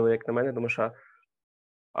важливо, як на мене, тому що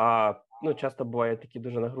часто бувають такі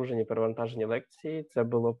дуже нагружені, перевантажені лекції. Це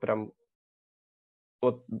було прям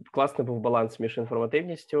класний був баланс між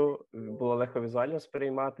інформативністю, було легко візуально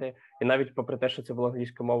сприймати, і навіть попри те, що це було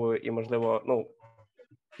англійською мовою, і, можливо,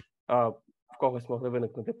 в когось могли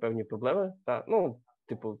виникнути певні проблеми,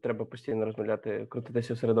 треба постійно розмовляти,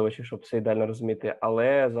 крутитися в середовищі, щоб все ідеально розуміти,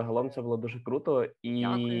 але загалом це було дуже круто,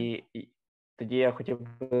 і тоді я хотів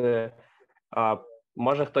би,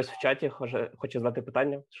 може хтось в чаті хоче задати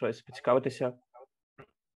питання, щось поцікавитися.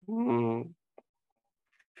 Feel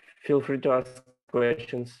free to ask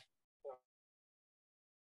questions.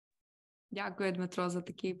 Дякую, Дмитро, за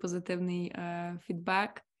такий позитивний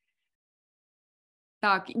фідбек.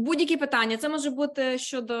 Так, будь-які питання. Це може бути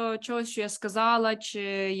щодо чогось, що я сказала, чи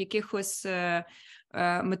якихось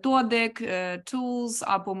методик, tools,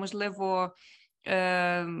 або, можливо,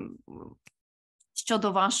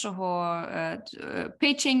 щодо вашого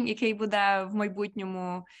pitching, який буде в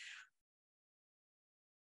майбутньому.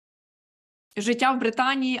 Життя в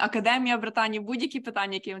Британії, академія в Британії, будь-які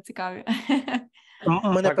питання, які вам цікаві. У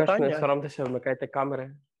мене Також питання. Не соромтеся, вмикайте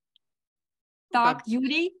камери. Так,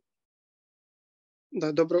 Юрій?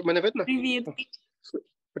 Добре, мене видно? Привіт.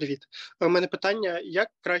 Привіт. У мене питання, як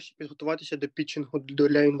краще підготуватися до пітчингу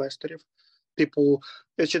для інвесторів? Типу,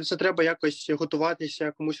 чи це треба якось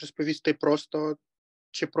готуватися, комусь розповісти просто,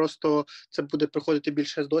 чи просто це буде приходити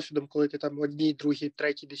більше з досвідом, коли ти там одній, другій,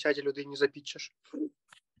 третій, 10-й людині запітчиш?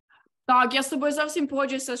 Так, я з тобою зовсім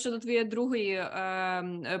погоджуюся щодо твоєї другої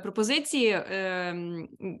пропозиції.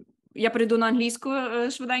 Я перейду на англійську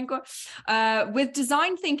швиденько. With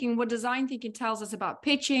design thinking, what design thinking tells us about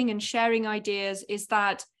pitching and sharing ideas is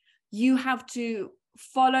that you have to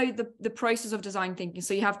follow the process of design thinking.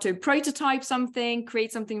 So you have to prototype something,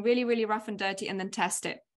 create something really, really rough and dirty, and then test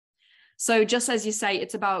it. So just as you say,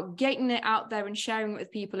 it's about getting it out there and sharing it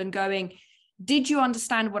with people and going, did you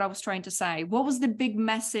understand what I was trying to say? What was the big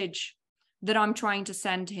message that I'm trying to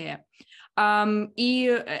send here?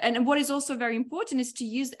 And what is also very important is to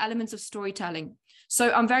use elements of storytelling. So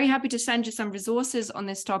I'm very happy to send you some resources on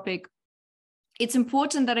this topic. It's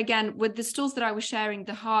important that, again, with the tools that I was sharing,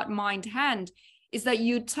 the heart, mind, hand, is that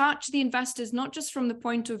you touch the investors, not just from the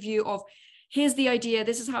point of view of, here's the idea,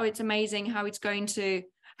 this is how it's amazing, how it's going to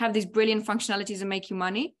have these brilliant functionalities and make you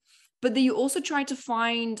money, but that you also try to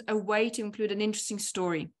find a way to include an interesting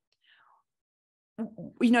story.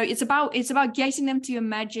 You know, it's about getting them to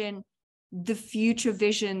imagine the future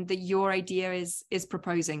vision that your idea is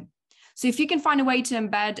proposing. So if you can find a way to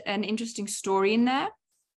embed an interesting story in there,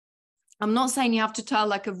 I'm not saying you have to tell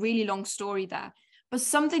like a really long story there, but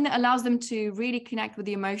something that allows them to really connect with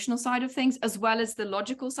the emotional side of things as well as the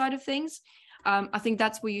logical side of things. I think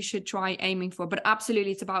that's where you should try aiming for. But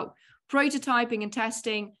absolutely, it's about prototyping and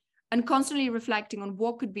testing and constantly reflecting on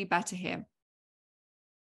what could be better here.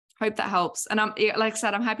 Hope that helps. And like I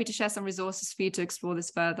said, I'm happy to share some resources for you to explore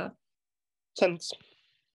this further. Thanks.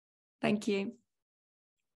 Thank you.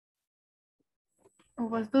 У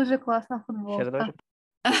вас дуже класна футболка.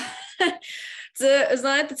 Це,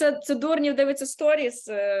 знаєте, це дурнів дивиться сторіс.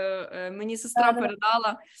 Мені сестра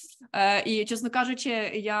передала. І, чесно кажучи,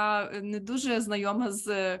 я не дуже знайома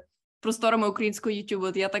з просторами українського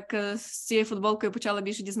YouTube. Я так з цією футболкою почала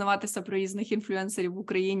більше дізнаватися про різних інфлюенсерів в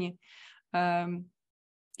Україні.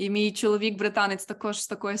 І мій чоловік, британець, також з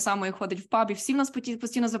такою самою ходить в паб. І всі в нас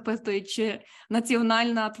постійно запитують, чи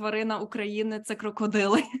національна тварина України – це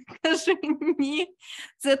крокодили. Кажу, ні,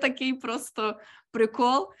 це такий просто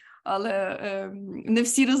прикол, але не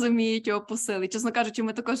всі розуміють його посили. Чесно кажучи,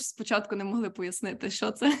 ми також спочатку не могли пояснити,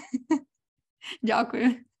 що це.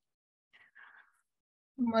 Дякую.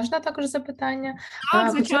 Можна також запитання?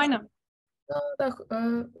 Так, звичайно. Так,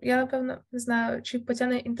 я, напевно, не знаю, чи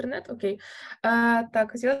потягне інтернет, окей.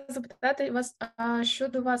 Так, хотіла запитати вас,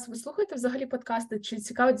 щодо вас, ви слухаєте взагалі подкасти, чи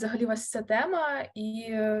цікавить взагалі вас ця тема,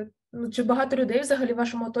 і чи багато людей взагалі в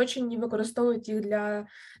вашому оточенні використовують їх для,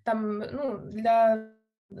 для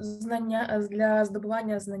знання, для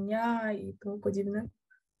здобування знання і тому подібне?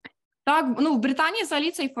 Так, в Британії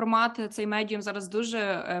взагалі цей формат, цей медіум зараз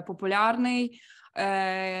дуже популярний.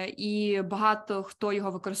 І багато хто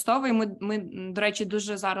його використовує. Ми, до речі,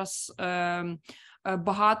 дуже зараз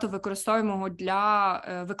багато використовуємо його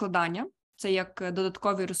для викладання. Це як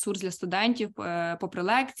додатковий ресурс для студентів, попри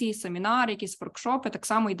лекції, семінари, якісь воркшопи. Так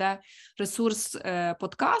само йде ресурс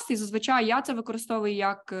подкаст, і зазвичай я це використовую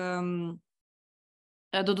як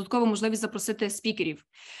додаткову можливість запросити спікерів.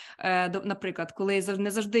 Наприклад, коли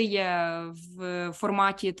не завжди є в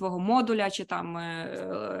форматі твого модуля чи там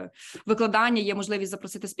викладання є можливість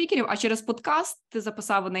запросити спікерів, а через подкаст ти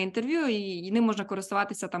записав на інтерв'ю і ним можна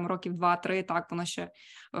користуватися там років 2-3, так, воно ще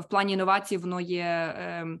в плані інновацій, воно є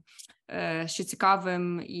ще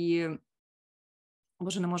цікавим і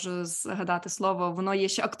Боже, не можу згадати слово, воно є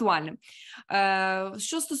ще актуальним.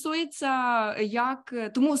 Що стосується,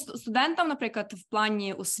 тому студентам, наприклад, в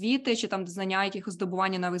плані освіти чи там знання, якихось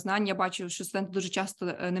здобування нових знань, я бачу, що студенти дуже часто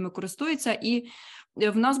ними користуються, і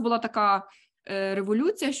в нас була така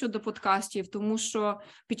революція щодо подкастів, тому що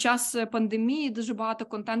під час пандемії дуже багато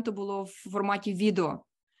контенту було в форматі відео.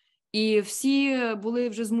 І всі були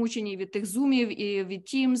вже змучені від тих зумів, і від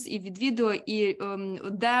Teams, і від відео, і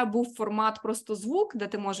де був формат просто звук, де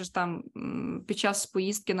ти можеш там під час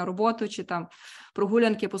поїздки на роботу чи там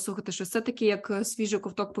прогулянки послухати щось, це таки як свіжий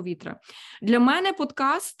ковток повітря. Для мене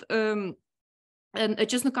подкаст,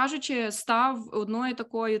 чесно кажучи, став одною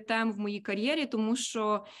такою тем в моїй кар'єрі, тому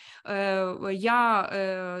що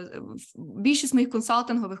більшість моїх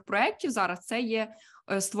консалтингових проєктів зараз це є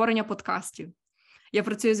створення подкастів. Я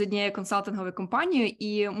працюю з однією консалтинговою компанією,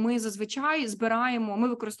 і ми зазвичай ми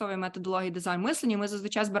використовуємо методологію дизайн-мислення, ми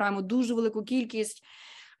зазвичай збираємо дуже велику кількість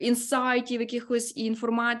інсайтів, якихось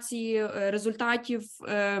інформації, результатів,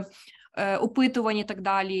 опитувань і так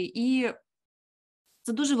далі. І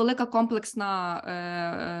це дуже велика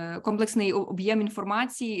комплексний об'єм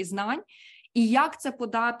інформації і знань. І як це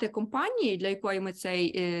подати компанії, для якої ми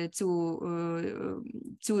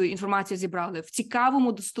цю інформацію зібрали, в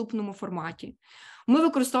цікавому, доступному форматі. Ми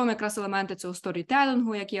використовуємо якраз елементи цього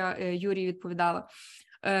сторітелінгу, як я Юрію відповідала,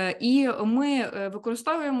 і ми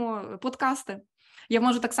використовуємо подкасти. Я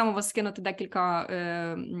можу так само вас скинути декілька,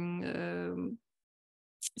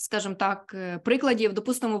 скажімо так, прикладів.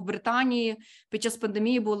 Допустимо, в Британії під час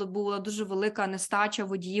пандемії була дуже велика нестача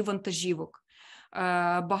водіїв вантажівок.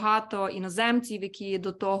 Багато іноземців, які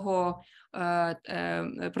до того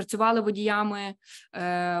працювали водіями,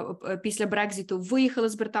 після Брекзиту виїхали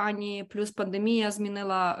з Британії, плюс пандемія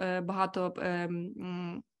змінила багато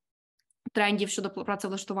трендів щодо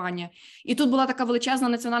працевлаштування. І тут була така величезна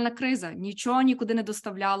національна криза. Нічого нікуди не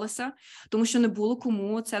доставлялося, тому що не було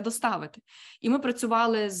кому це доставити. І ми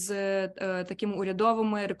працювали з такими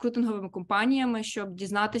урядовими рекрутинговими компаніями, щоб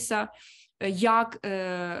дізнатися,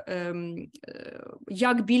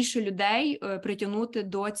 як більше людей притягнути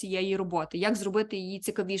до цієї роботи, як зробити її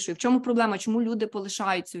цікавішою, в чому проблема, чому люди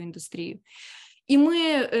полишають цю індустрію. І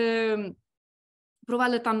ми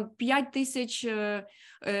провели там 5 тисяч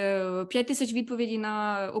відповідей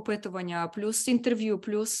на опитування, плюс інтерв'ю,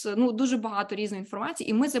 плюс дуже багато різної інформації,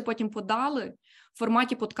 і ми це потім подали в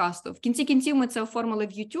форматі подкасту. В кінці кінців ми це оформили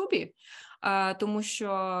в Ютубі, тому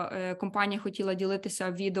що компанія хотіла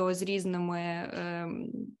ділитися відео з різними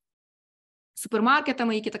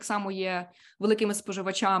супермаркетами, які так само є великими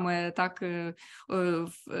споживачами так,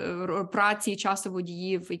 праці і часу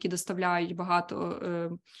водіїв, які доставляють багато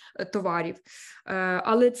товарів.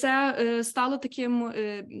 Але це стало таким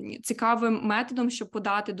цікавим методом, щоб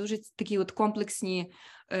подати дуже такі от комплексні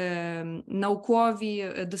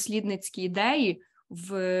наукові дослідницькі ідеї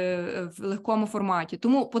в легкому форматі.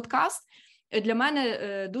 Тому подкаст для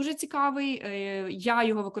мене дуже цікавий, я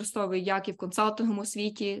його використовую як і в консалтинговому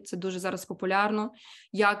світі, це дуже зараз популярно,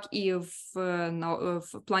 як і в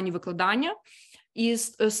плані викладання. І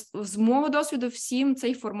з мого досвіду всім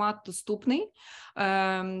цей формат доступний.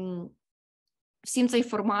 всім цей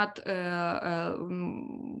формат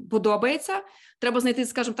подобається. Треба знайти,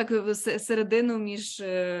 скажімо так, середину між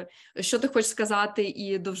що ти хочеш сказати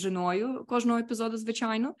і довжиною кожного епізоду,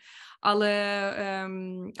 звичайно. Але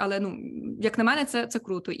ну, як на мене, це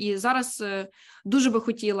круто. І зараз дуже би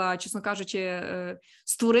хотіла, чесно кажучи,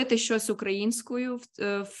 створити щось українською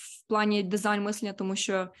в плані дизайн-мислення, тому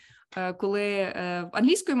що коли в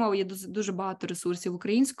англійської мови є дуже багато ресурсів,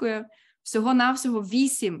 української всього-навсього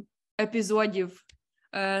 8 епізодів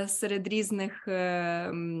серед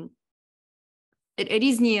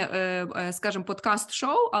різні, скажімо,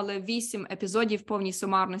 подкаст-шоу, але 8 епізодів в повній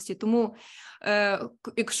сумарності. Тому,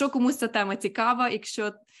 якщо комусь ця тема цікава,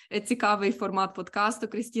 якщо цікавий формат подкасту,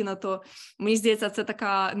 Крістіна, то, мені здається, це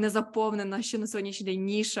така незаповнена ще на сьогоднішній день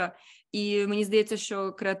ніша. І мені здається,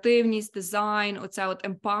 що креативність, дизайн, оця от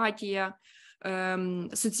емпатія,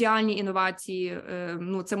 соціальні інновації,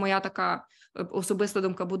 ну, це моя така особиста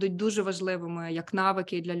думка, будуть дуже важливими як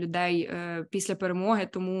навики для людей після перемоги.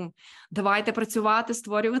 Тому давайте працювати,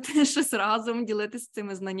 створювати щось разом, ділитися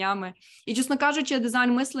цими знаннями. І, чесно кажучи,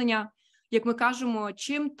 дизайн мислення, як ми кажемо,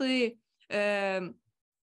 чим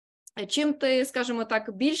ти, скажімо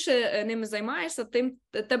так, більше ними займаєшся, тим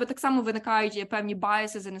тебе так само виникають певні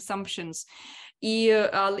biases and assumptions.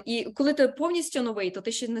 І коли ти повністю новий, то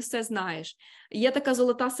ти ще не все знаєш. Є така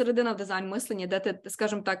золота середина в дизайн-мисленні, де ти,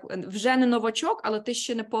 скажімо так, вже не новачок, але ти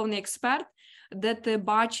ще не повний експерт, де ти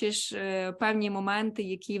бачиш певні моменти,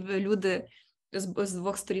 які люди з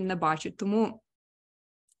двох сторін не бачать. Тому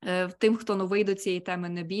тим, хто новий до цієї теми,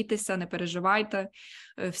 не бійтеся, не переживайте.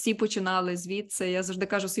 Всі починали звідси. Я завжди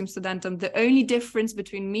кажу своїм студентам, the only difference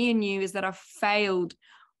between me and you is that I've failed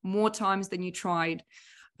more times than you tried.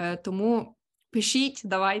 Тому пишіть,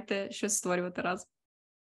 давайте щось створювати разом.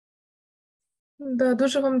 Да,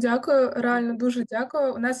 дуже вам дякую, реально дуже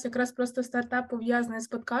дякую. У нас якраз просто стартап пов'язаний з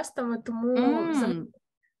подкастами, тому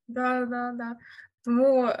да.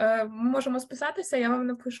 Тому ми можемо списатися, я вам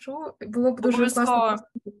напишу. Було б дуже класно.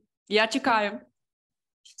 Я чекаю.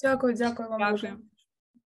 Дякую вам дуже.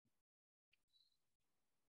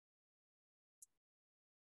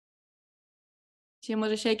 Чи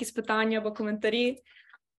може ще якісь питання або коментарі?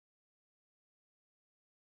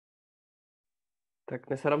 Так,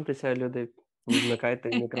 не соромтеся, люди, вмикайте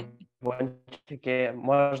мікрофончики.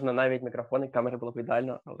 Можна навіть мікрофони, камери було б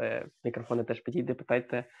ідеально, але мікрофони теж підійде,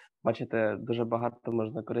 питайте. Бачите, дуже багато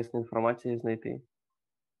можна корисної інформації знайти.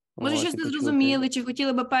 Може, щось не зрозуміли, чи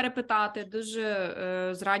хотіли би перепитати. Дуже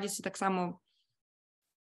з радістю так само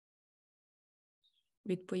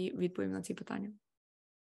відповім на ці питання.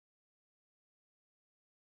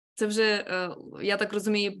 Це вже, я так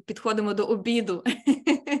розумію, підходимо до обіду.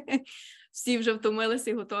 Всі вже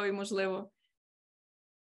втомилися і готові, можливо.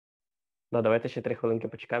 Да, давайте ще 3 хвилинки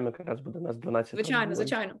почекаємо, якраз буде у нас 12.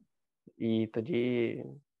 Звичайно. І тоді,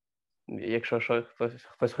 якщо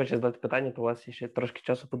хтось хоче задати питання, то у вас є ще трошки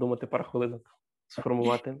часу подумати, пару хвилинок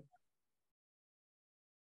сформувати.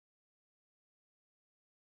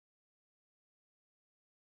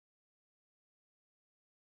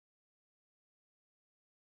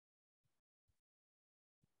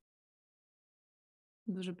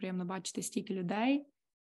 Дуже приємно бачити стільки людей.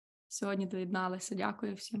 Сьогодні доєдналися.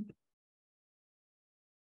 Дякую всім.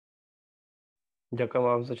 Дякую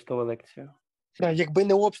вам за чудову лекцію. Якби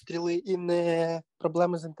не обстріли і не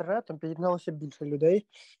проблеми з інтернетом, під'єдналося б більше людей.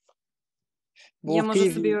 Бо я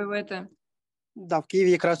можу собі уявити. Да, в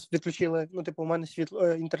Києві якраз відключили, у мене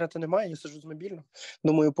інтернету немає, я сиджу з мобільним.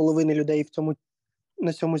 Думаю, половини людей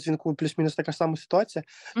на цьому дзвінку плюс-мінус така сама ситуація.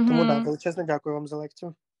 Тому, величезне дякую вам за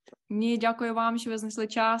лекцію. Ні, дякую вам, що ви знайшли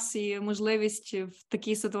час і можливість в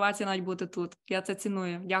такій ситуації навіть бути тут. Я це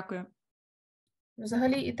ціную. Дякую.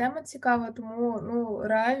 Взагалі і тема цікава, тому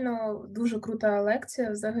реально дуже крута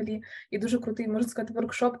лекція взагалі і дуже крутий, можна сказати,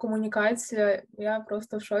 воркшоп, комунікація. Я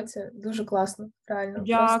просто в шоці. Дуже класно, реально.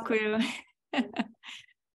 Дякую.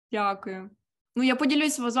 Дякую. Я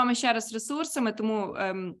поділюся з вами ще раз ресурсами, тому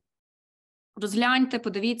розгляньте,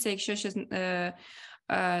 подивіться, якщо щось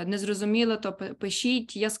не зрозуміло, то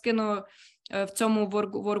пишіть. Я скину в цьому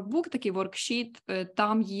workbook, такий worksheet,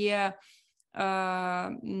 там є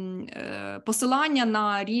посилання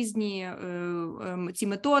на різні ці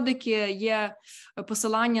методики, є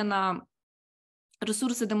посилання на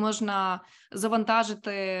ресурси, де можна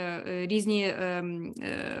завантажити різні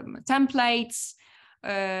templates,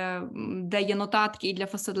 де є нотатки і для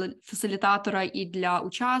фасилітатора, і для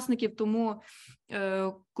учасників. Тому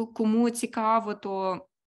кому цікаво, то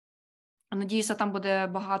надіюся, там буде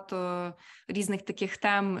багато різних таких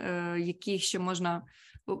тем, яких ще можна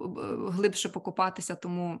глибше покопатися,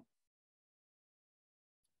 тому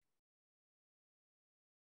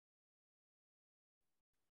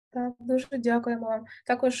Так, дуже дякуємо вам.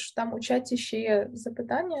 Також там у чаті ще є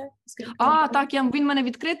запитання. Так, він в мене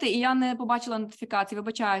відкритий, і я не побачила нотифікації,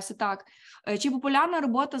 вибачаюся, так. Чи популярна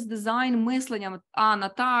робота з дизайн-мисленням? Анна,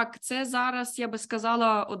 так, це зараз, я би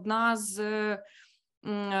сказала, одна з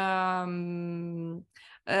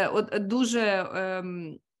дуже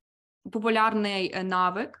популярний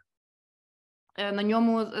навик. На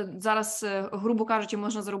ньому зараз, грубо кажучи,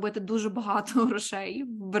 можна заробити дуже багато грошей в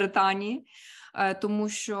Британії, тому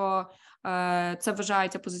що це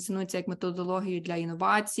вважається, позиціонується як методологією для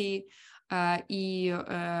інновацій, і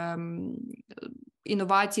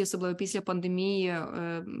інновації, особливо після пандемії,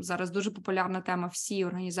 зараз дуже популярна тема. Всі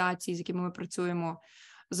організації, з якими ми працюємо,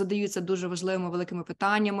 задаються дуже важливими великими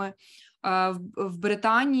питаннями. В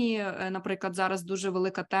Британії, наприклад, зараз дуже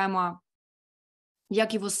велика тема,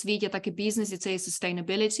 як і в освіті, так і в бізнесі, це є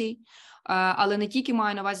sustainability, але не тільки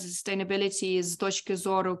маю на увазі sustainability з точки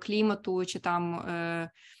зору клімату чи там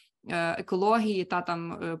екології та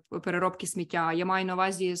там переробки сміття. Я маю на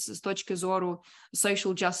увазі з точки зору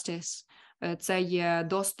social justice. Це є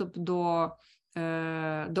доступ до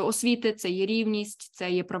освіти, це є рівність,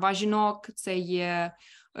 це є права жінок, це є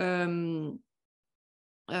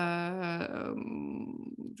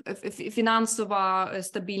фінансова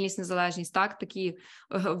стабільність, незалежність, так, такі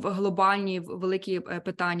глобальні великі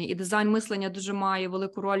питання. І дизайн мислення дуже має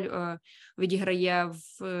велику роль, відіграє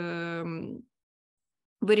в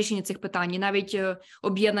вирішенні цих питань. І навіть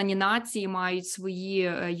Об'єднані Нації мають свої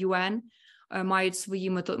UN, мають свої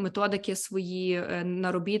методики, свої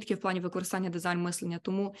наробітки в плані використання дизайн-мислення.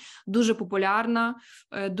 Тому дуже популярна,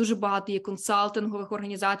 дуже багато є консалтингових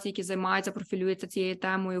організацій, які займаються, профілюються цією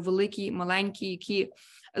темою, великі, маленькі, які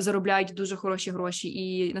заробляють дуже хороші гроші.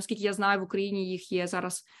 І, наскільки я знаю, в Україні їх є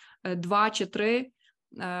зараз 2 чи 3,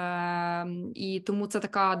 і тому це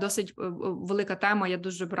така досить велика тема. Я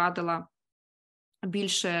дуже б радила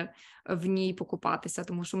більше в ній покупатися,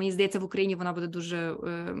 тому що, мені здається, в Україні вона буде дуже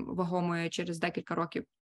вагомою через декілька років.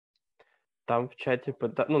 Там в чаті,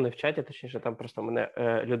 не в чаті, точніше, там просто мене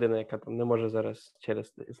людина, яка там не може зараз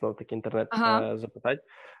через, знов-таки, інтернет запитати,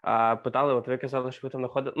 питали, от ви казали, що ви там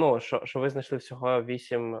знаходили, що ви знайшли всього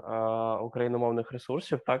 8 україномовних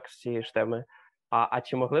ресурсів, так, з цієї ж теми. А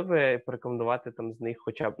чи могли ви порекомендувати там з них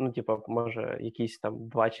хоча б, може, якісь там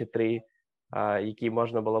 2 чи 3, які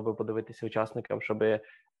можна було би подивитися учасникам, щоб,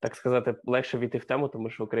 так сказати, легше війти в тему, тому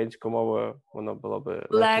що українською мовою воно було би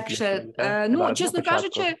легше. Чесно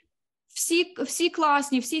кажучи, всі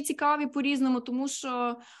класні, всі цікаві по-різному, тому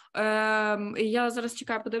що я зараз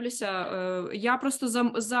чекаю, подивлюся, я просто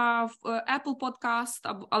за Apple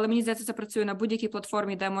Podcast, але мені здається, це працює на будь-якій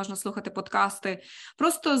платформі, де можна слухати подкасти,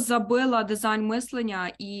 просто забила дизайн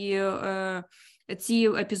мислення і ці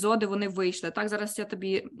епізоди, вони вийшли. Так, зараз я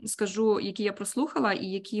тобі скажу, які я прослухала і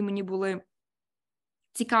які мені були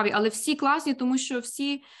цікаві, але всі класні, тому що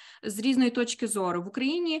всі з різної точки зору. В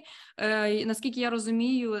Україні, наскільки я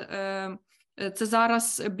розумію, це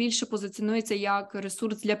зараз більше позиціонується як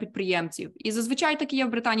ресурс для підприємців. І зазвичай так і є в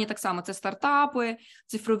Британії так само. Це стартапи,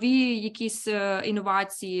 цифрові якісь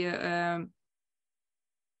інновації.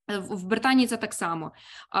 В Британії це так само.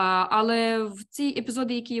 Але в ці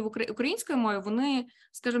епізоди, які є українською мовою, вони,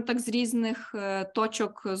 скажімо так, з різних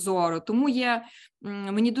точок зору. Тому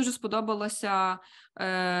мені дуже сподобався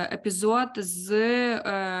епізод з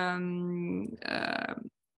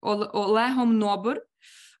Олегом Нобер.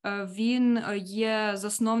 Він є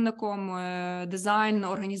засновником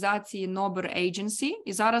дизайн-організації Nober Agency,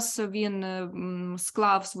 і зараз він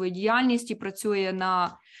склав свою діяльність і працює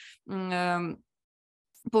на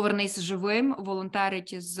 «Повернись живим»,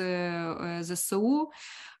 волонтерить з ЗСУ,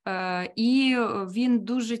 і він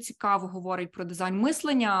дуже цікаво говорить про дизайн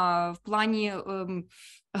мислення, в плані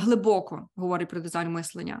глибоко говорить про дизайн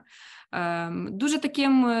мислення. Дуже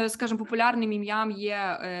таким, скажімо, популярним ім'ям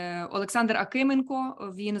є Олександр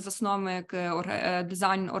Акименко, він засновник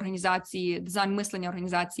дизайн мислення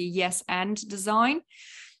організації Yes and Design.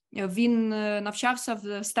 Він навчався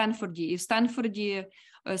в Стенфорді, і в Стенфорді,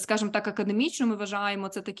 скажімо так, академічно ми вважаємо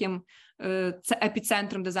це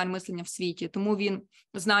епіцентром дизайн мислення в світі, тому він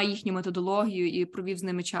знає їхню методологію і провів з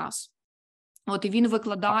ними час. І він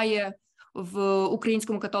викладає в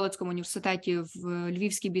Українському католицькому університеті в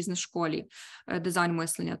Львівській бізнес-школі дизайн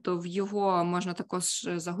мислення, то в його можна також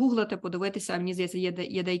загуглити, подивитися. Мені здається,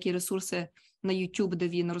 є деякі ресурси на YouTube, де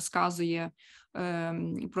він розказує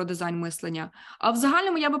про дизайн мислення. А в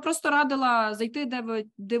загальному я би просто радила зайти, де ви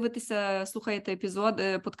дивитеся,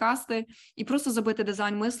 слухаєте подкасти, і просто забити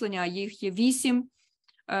дизайн мислення. Їх є 8.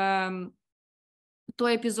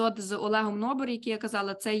 Той епізод з Олегом Нобер, який я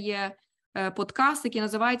казала, це є подкаст, який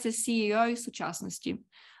називається CEO сучасності.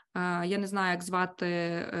 Я не знаю, як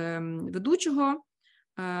звати ведучого.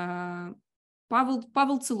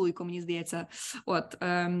 Павел Цилуйко, мені здається.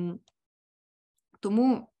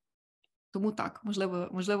 Тому так,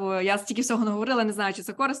 можливо, я стільки всього не говорила, не знаю, чи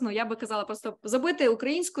це корисно. Я би казала просто забити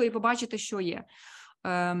українською і побачити, що є.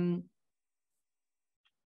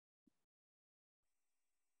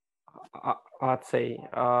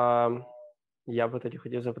 Я би тоді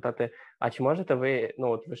хотів запитати, а чи можете ви,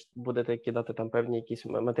 ви ж будете кидати там певні якісь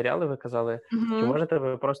матеріали, ви казали, чи можете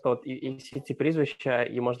ви просто і всі ці прізвища,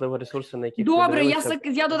 і, можливо, ресурси, на яких Добре, ви дивилися,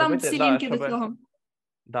 я додам всі лінки до цього.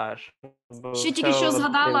 Ще тільки що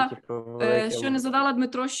згадала, що не згадала,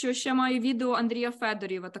 Дмитро, що ще має відео Андрія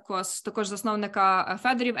Федорєва, також засновника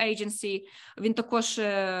Федорів Agency. Він також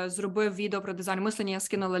зробив відео про дизайн мислення, я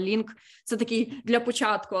скинула лінк. Це такий для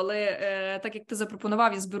початку, але так як ти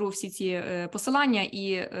запропонував, я зберу всі ці посилання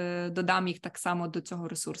і додам їх так само до цього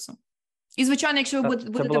ресурсу. І, звичайно, якщо ви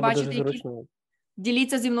будете бачити, які...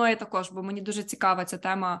 діліться зі мною також, бо мені дуже цікава ця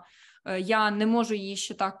тема. Я не можу її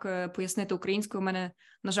ще так пояснити українською. У мене,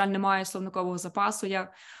 на жаль, немає словникового запасу.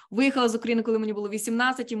 Я виїхала з України, коли мені було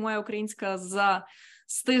 18, і моя українська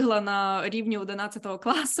застигла на рівні 11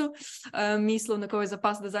 класу. Мій словниковий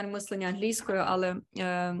запас дизайн мислення англійською, але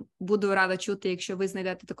буду рада чути, якщо ви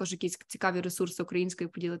знайдете також якісь цікаві ресурси українською,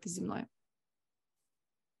 поділитися зі мною.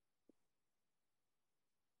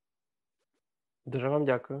 Дуже вам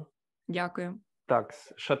дякую. Дякую. Так,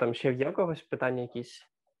 що там, ще є у когось питання якісь?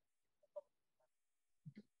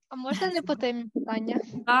 А можна не по темі питання?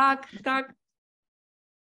 Так.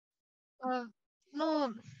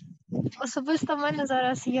 Особисто в мене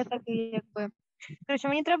зараз є такий, Коротше,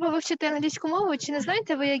 мені треба вивчити англійську мову, чи не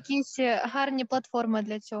знаєте ви якісь гарні платформи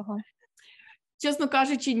для цього? Чесно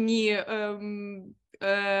кажучи, ні.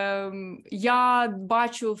 Я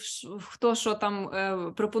бачу, хто що там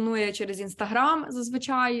пропонує через Інстаграм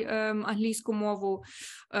зазвичай англійську мову,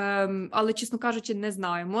 але, чесно кажучи, не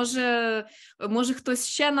знаю. Може хтось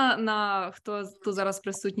ще хто зараз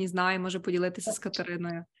присутній знає, може поділитися з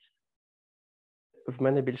Катериною. В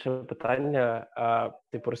мене більше питання,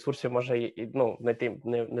 типу ресурсів може знайти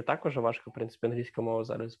не так уже важко, в принципі, англійська мова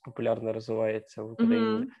зараз популярно розвивається в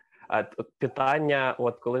Україні. А питання,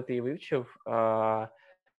 коли ти її вивчив,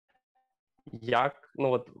 як,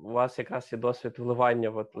 у вас якраз є досвід вливання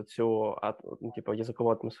в цю, язикову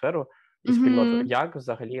атмосферу і спільноту, як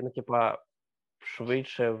взагалі,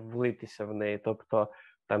 швидше влитися в неї, тобто,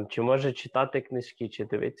 там, чи може читати книжки, чи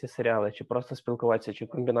дивитися серіали, чи просто спілкуватися, чи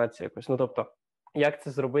комбінація якось, тобто, як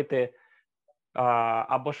це зробити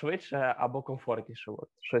або швидше, або комфортніше,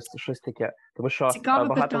 щось таке. Тому що цікаве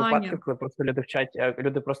багато питання. випадків, коли просто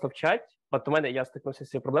люди просто вчать. От у мене, я стикнувся з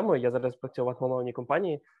цією проблемою, я зараз працюю в англомовній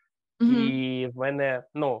компанії, і в мене,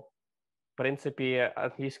 в принципі,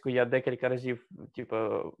 англійську я декілька разів,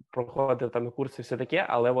 проходив там і курси, все таке,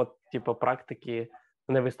 але практики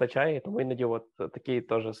не вистачає, тому іноді такий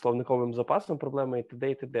теж словниковим запасом проблеми і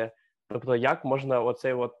т.д. і т.д. Тобто, як можна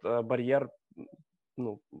оцей бар'єр,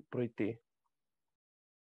 пройти?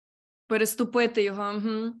 Переступити його.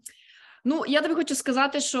 Я тобі хочу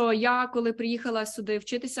сказати, що я, коли приїхала сюди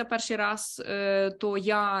вчитися перший раз, то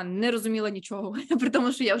я не розуміла нічого, при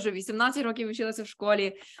тому, що я вже 18 років вчилася в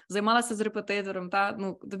школі, займалася з репетитором.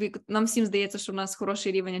 Нам всім здається, що в нас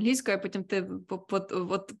хороший рівень англійської, а потім ти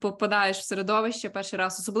попадаєш в середовище перший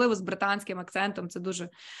раз, особливо з британським акцентом, це дуже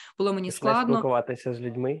було мені складно. Спілкуватися з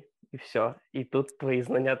людьми, і все. І тут твої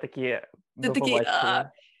знання такі до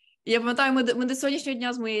побачення. Я пам'ятаю, ми до сьогоднішнього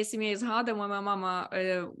дня з моєю сім'єю згадуємо. Моя мама,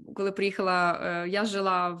 коли приїхала, я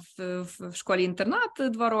жила в школі-інтернат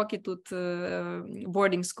 2 роки, тут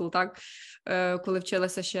boarding school, так, коли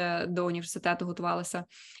вчилася ще до університету, готувалася.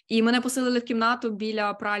 І мене поселили в кімнату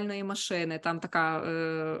біля пральної машини, там така,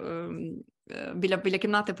 біля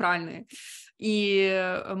кімнати пральної. І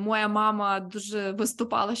моя мама дуже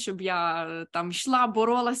виступала, щоб я там йшла,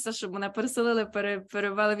 боролася, щоб мене переселили,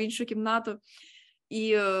 перевели в іншу кімнату.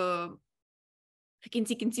 І в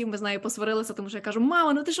кінці кінців ми з нею посварилися, тому що я кажу: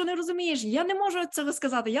 мама, ти що не розумієш? Я не можу цього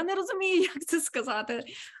сказати, я не розумію, як це сказати.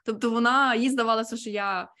 Тобто їй здавалося, що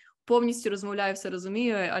я повністю розмовляю, все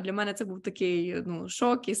розумію, а для мене це був такий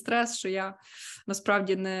шок і стрес, що я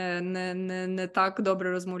насправді не так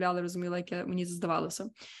добре розуміла, як мені здавалося.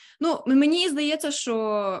 Мені здається,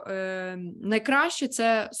 що найкраще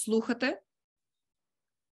це слухати.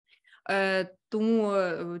 Тому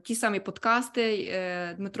ті самі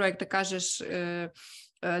подкасти, Дмитро, як ти кажеш,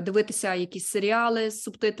 дивитися якісь серіали з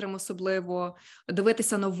субтитрами особливо,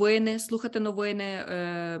 дивитися новини, слухати новини,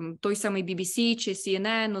 той самий BBC чи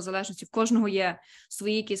CNN, в залежності, в кожного є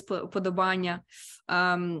свої якісь подобання.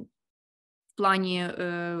 в плані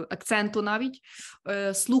акценту навіть,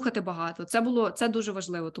 слухати багато. Це дуже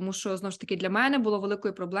важливо, тому що, знову ж таки, для мене було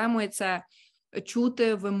великою проблемою це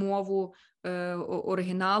чути вимову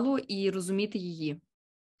оригіналу і розуміти її.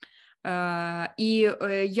 І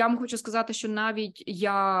я вам хочу сказати, що навіть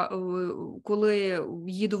я, коли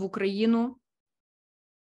їду в Україну,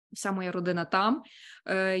 вся моя родина там,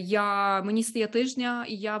 мені стає тижня,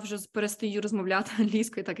 і я вже перестаю розмовляти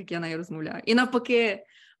англійською, так як я нею розмовляю. І навпаки,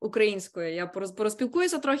 українською. Я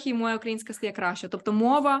порозпілкуюся трохи, і моя українська стає краще. Тобто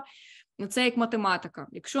мова – це як математика.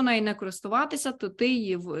 Якщо нею не користуватися, то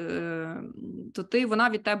вона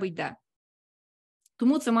від тебе йде.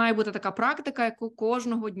 Тому це має бути така практика, яку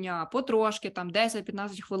кожного дня, потрошки, там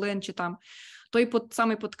 10-15 хвилин, чи там той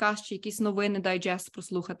самий подкаст, чи якісь новини, дайджест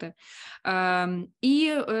прослухати.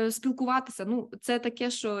 І спілкуватися. Ну, це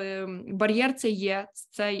таке, що бар'єр це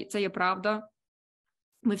є правда.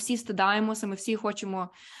 Ми всі стидаємося, ми всі хочемо,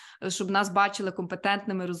 щоб нас бачили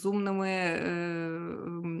компетентними, розумними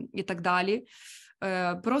і так далі.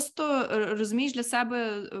 Просто, розумієш, для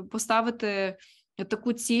себе поставити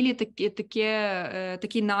таку ціль,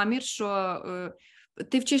 такий намір, що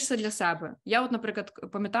ти вчишся для себе. Я от, наприклад,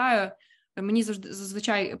 пам'ятаю, мені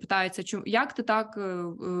зазвичай питаються, як ти так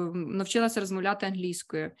навчилася розмовляти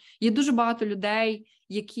англійською. Є дуже багато людей,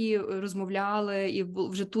 які розмовляли, і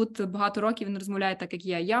вже тут багато років не розмовляють так, як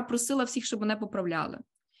я. Я просила всіх, щоб мене поправляли.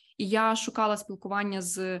 І я шукала спілкування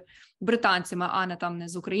з британцями, а не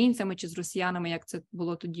з українцями чи з росіянами, як це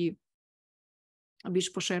було тоді більш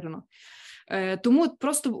поширено. Тому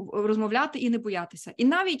просто розмовляти і не боятися. І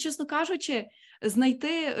навіть, чесно кажучи,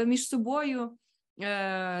 знайти між собою,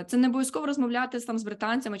 це не обов'язково розмовляти там з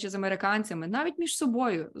британцями чи з американцями, навіть між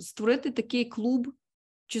собою, створити такий клуб,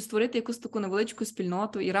 чи створити якусь таку невеличку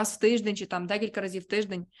спільноту, і раз в тиждень, чи там декілька разів в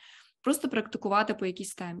тиждень, просто практикувати по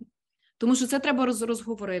якійсь темі. Тому що це треба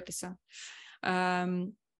розговоритися.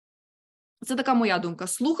 Це така моя думка.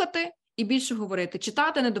 Слухати і більше говорити.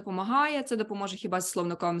 Читати не допомагає, це допоможе хіба з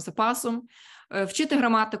словниковим запасом. Вчити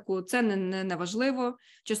граматику – це не важливо.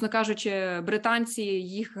 Чесно кажучи, британці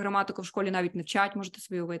їх граматику в школі навіть не вчать, можете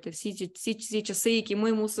собі уявити. Всі ці часи, які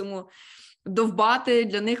ми мусимо довбати,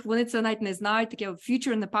 для них вони це навіть не знають. Таке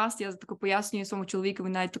future in the past, я тако пояснюю своєму чоловіку,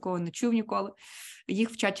 він навіть такого не чув ніколи. Їх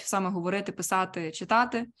вчать саме говорити, писати,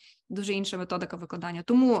 читати. Дуже інша методика викладання.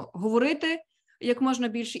 Тому говорити як можна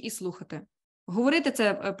більше і слухати. Говорити –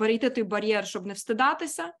 це перейти той бар'єр, щоб не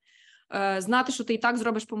встидатися, знати, що ти і так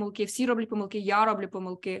зробиш помилки, всі роблять помилки, я роблю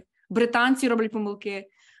помилки, британці роблять помилки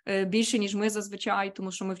більше, ніж ми зазвичай,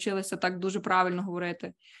 тому що ми вчилися так дуже правильно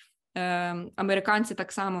говорити. Американці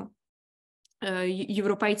так само,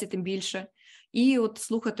 європейці тим більше. І от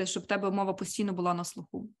слухати, щоб в тебе мова постійно була на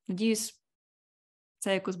слуху. Надіюсь,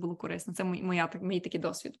 це якось було корисно. Це мій такий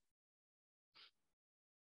досвід.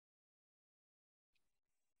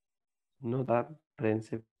 Ну так, в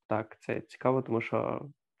принципі, так, це цікаво, тому що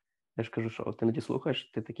я ж кажу, що ти іноді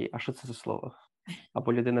слухаєш, ти такий, а що це за слово?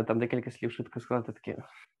 Або людина там декілька слів швидко сказала, ти такий,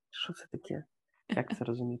 що це таке? Як це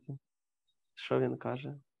розуміти? Що він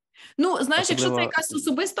каже? Ну, знаєш, Особливо... якщо це якась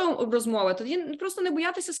особиста розмова, тоді просто не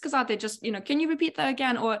боятися сказати, just, can you repeat that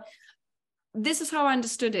again? Or, this is how I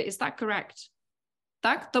understood it, is that correct?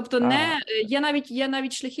 Так? Тобто є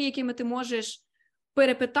навіть шляхи, якими ти можеш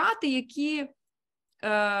перепитати, які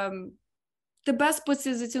тебе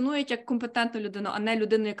спозиціонують як компетентну людину, а не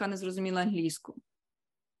людину, яка не зрозуміла англійську.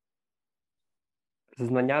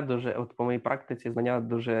 Знання дуже, от по моїй практиці, знання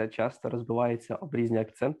дуже часто розбиваються об різні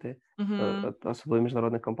акценти, особливо в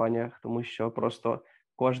міжнародних компаніях, тому що просто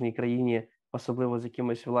в кожній країні, особливо з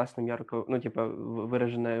якимось власним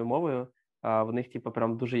вираженою мовою, а в них,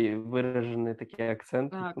 прям дуже виражений такий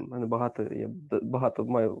акцент. У мене багато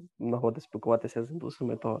маю нагоди спілкуватися з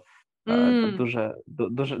індусами, то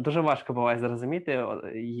дуже важко буває зрозуміти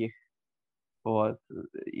їх,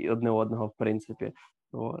 і одне одного, в принципі.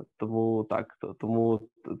 Тому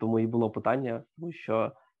і було питання, тому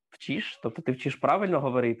що вчиш, тобто ти вчиш правильно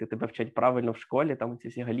говорити, тебе вчать правильно в школі, там ці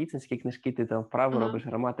всі галіцинські книжки, ти там вправо робиш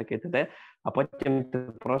граматики і т.д., а потім ти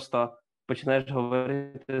просто починаєш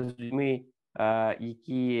говорити з людьми,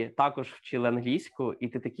 які також вчили англійську, і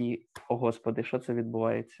ти такий, о господи, що це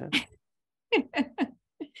відбувається?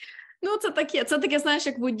 Ну, це таке, знаєш,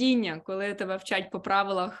 як водіння, коли тебе вчать по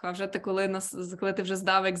правилах, а вже коли ти вже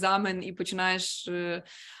здав екзамен і починаєш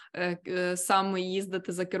сам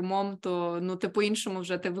їздити за кермом, то ти по-іншому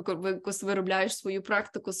вже ти виробляєш свою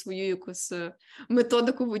практику, свою якусь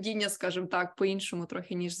методику водіння, скажімо так, по-іншому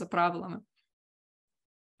трохи, ніж за правилами.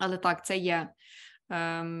 Але так, це є.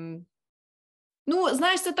 Ну,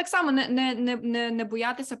 знаєш, це так само не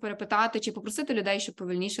боятися перепитати чи попросити людей, щоб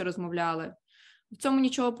повільніше розмовляли. В цьому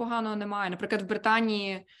нічого поганого немає. Наприклад, в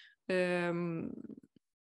Британії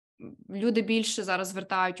люди більше зараз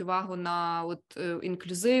звертають увагу на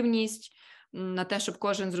інклюзивність, на те, щоб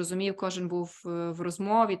кожен зрозумів, кожен був в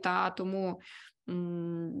розмові, тому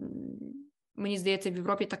мені здається, в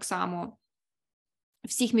Європі так само. В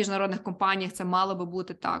всіх міжнародних компаніях це мало би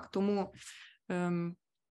бути так. Тому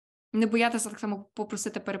не боятися так само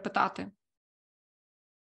попросити перепитати.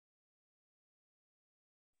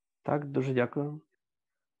 Так, дуже дякую.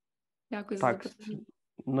 Дякую за Так, запитання.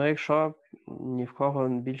 ну якщо ні в кого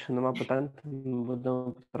більше нема питань,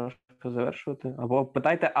 будемо трошки завершувати. Або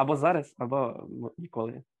питайте або зараз, або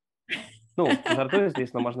ніколи. Ну, жартую,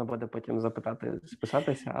 звісно, можна буде потім запитати,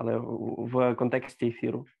 списатися, але в контексті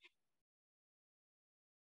ефіру.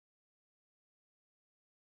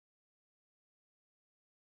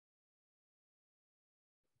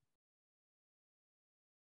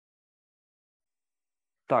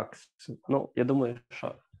 Так, ну, я думаю,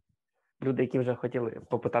 що люди, які вже хотіли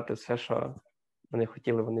попитати все, що вони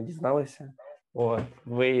хотіли, вони дізналися.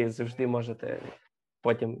 Ви завжди можете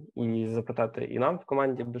потім і запитати і нам в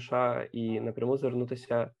команді Душа, і напряму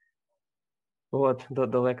звернутися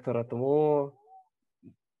до лектора. Тому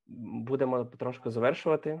будемо потрошку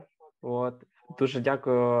завершувати. Дуже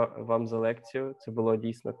дякую вам за лекцію. Це було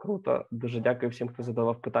дійсно круто. Дуже дякую всім, хто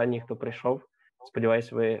задавав питання, хто прийшов.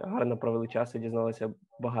 Сподіваюсь, ви гарно провели час і дізналися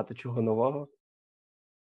багато чого нового.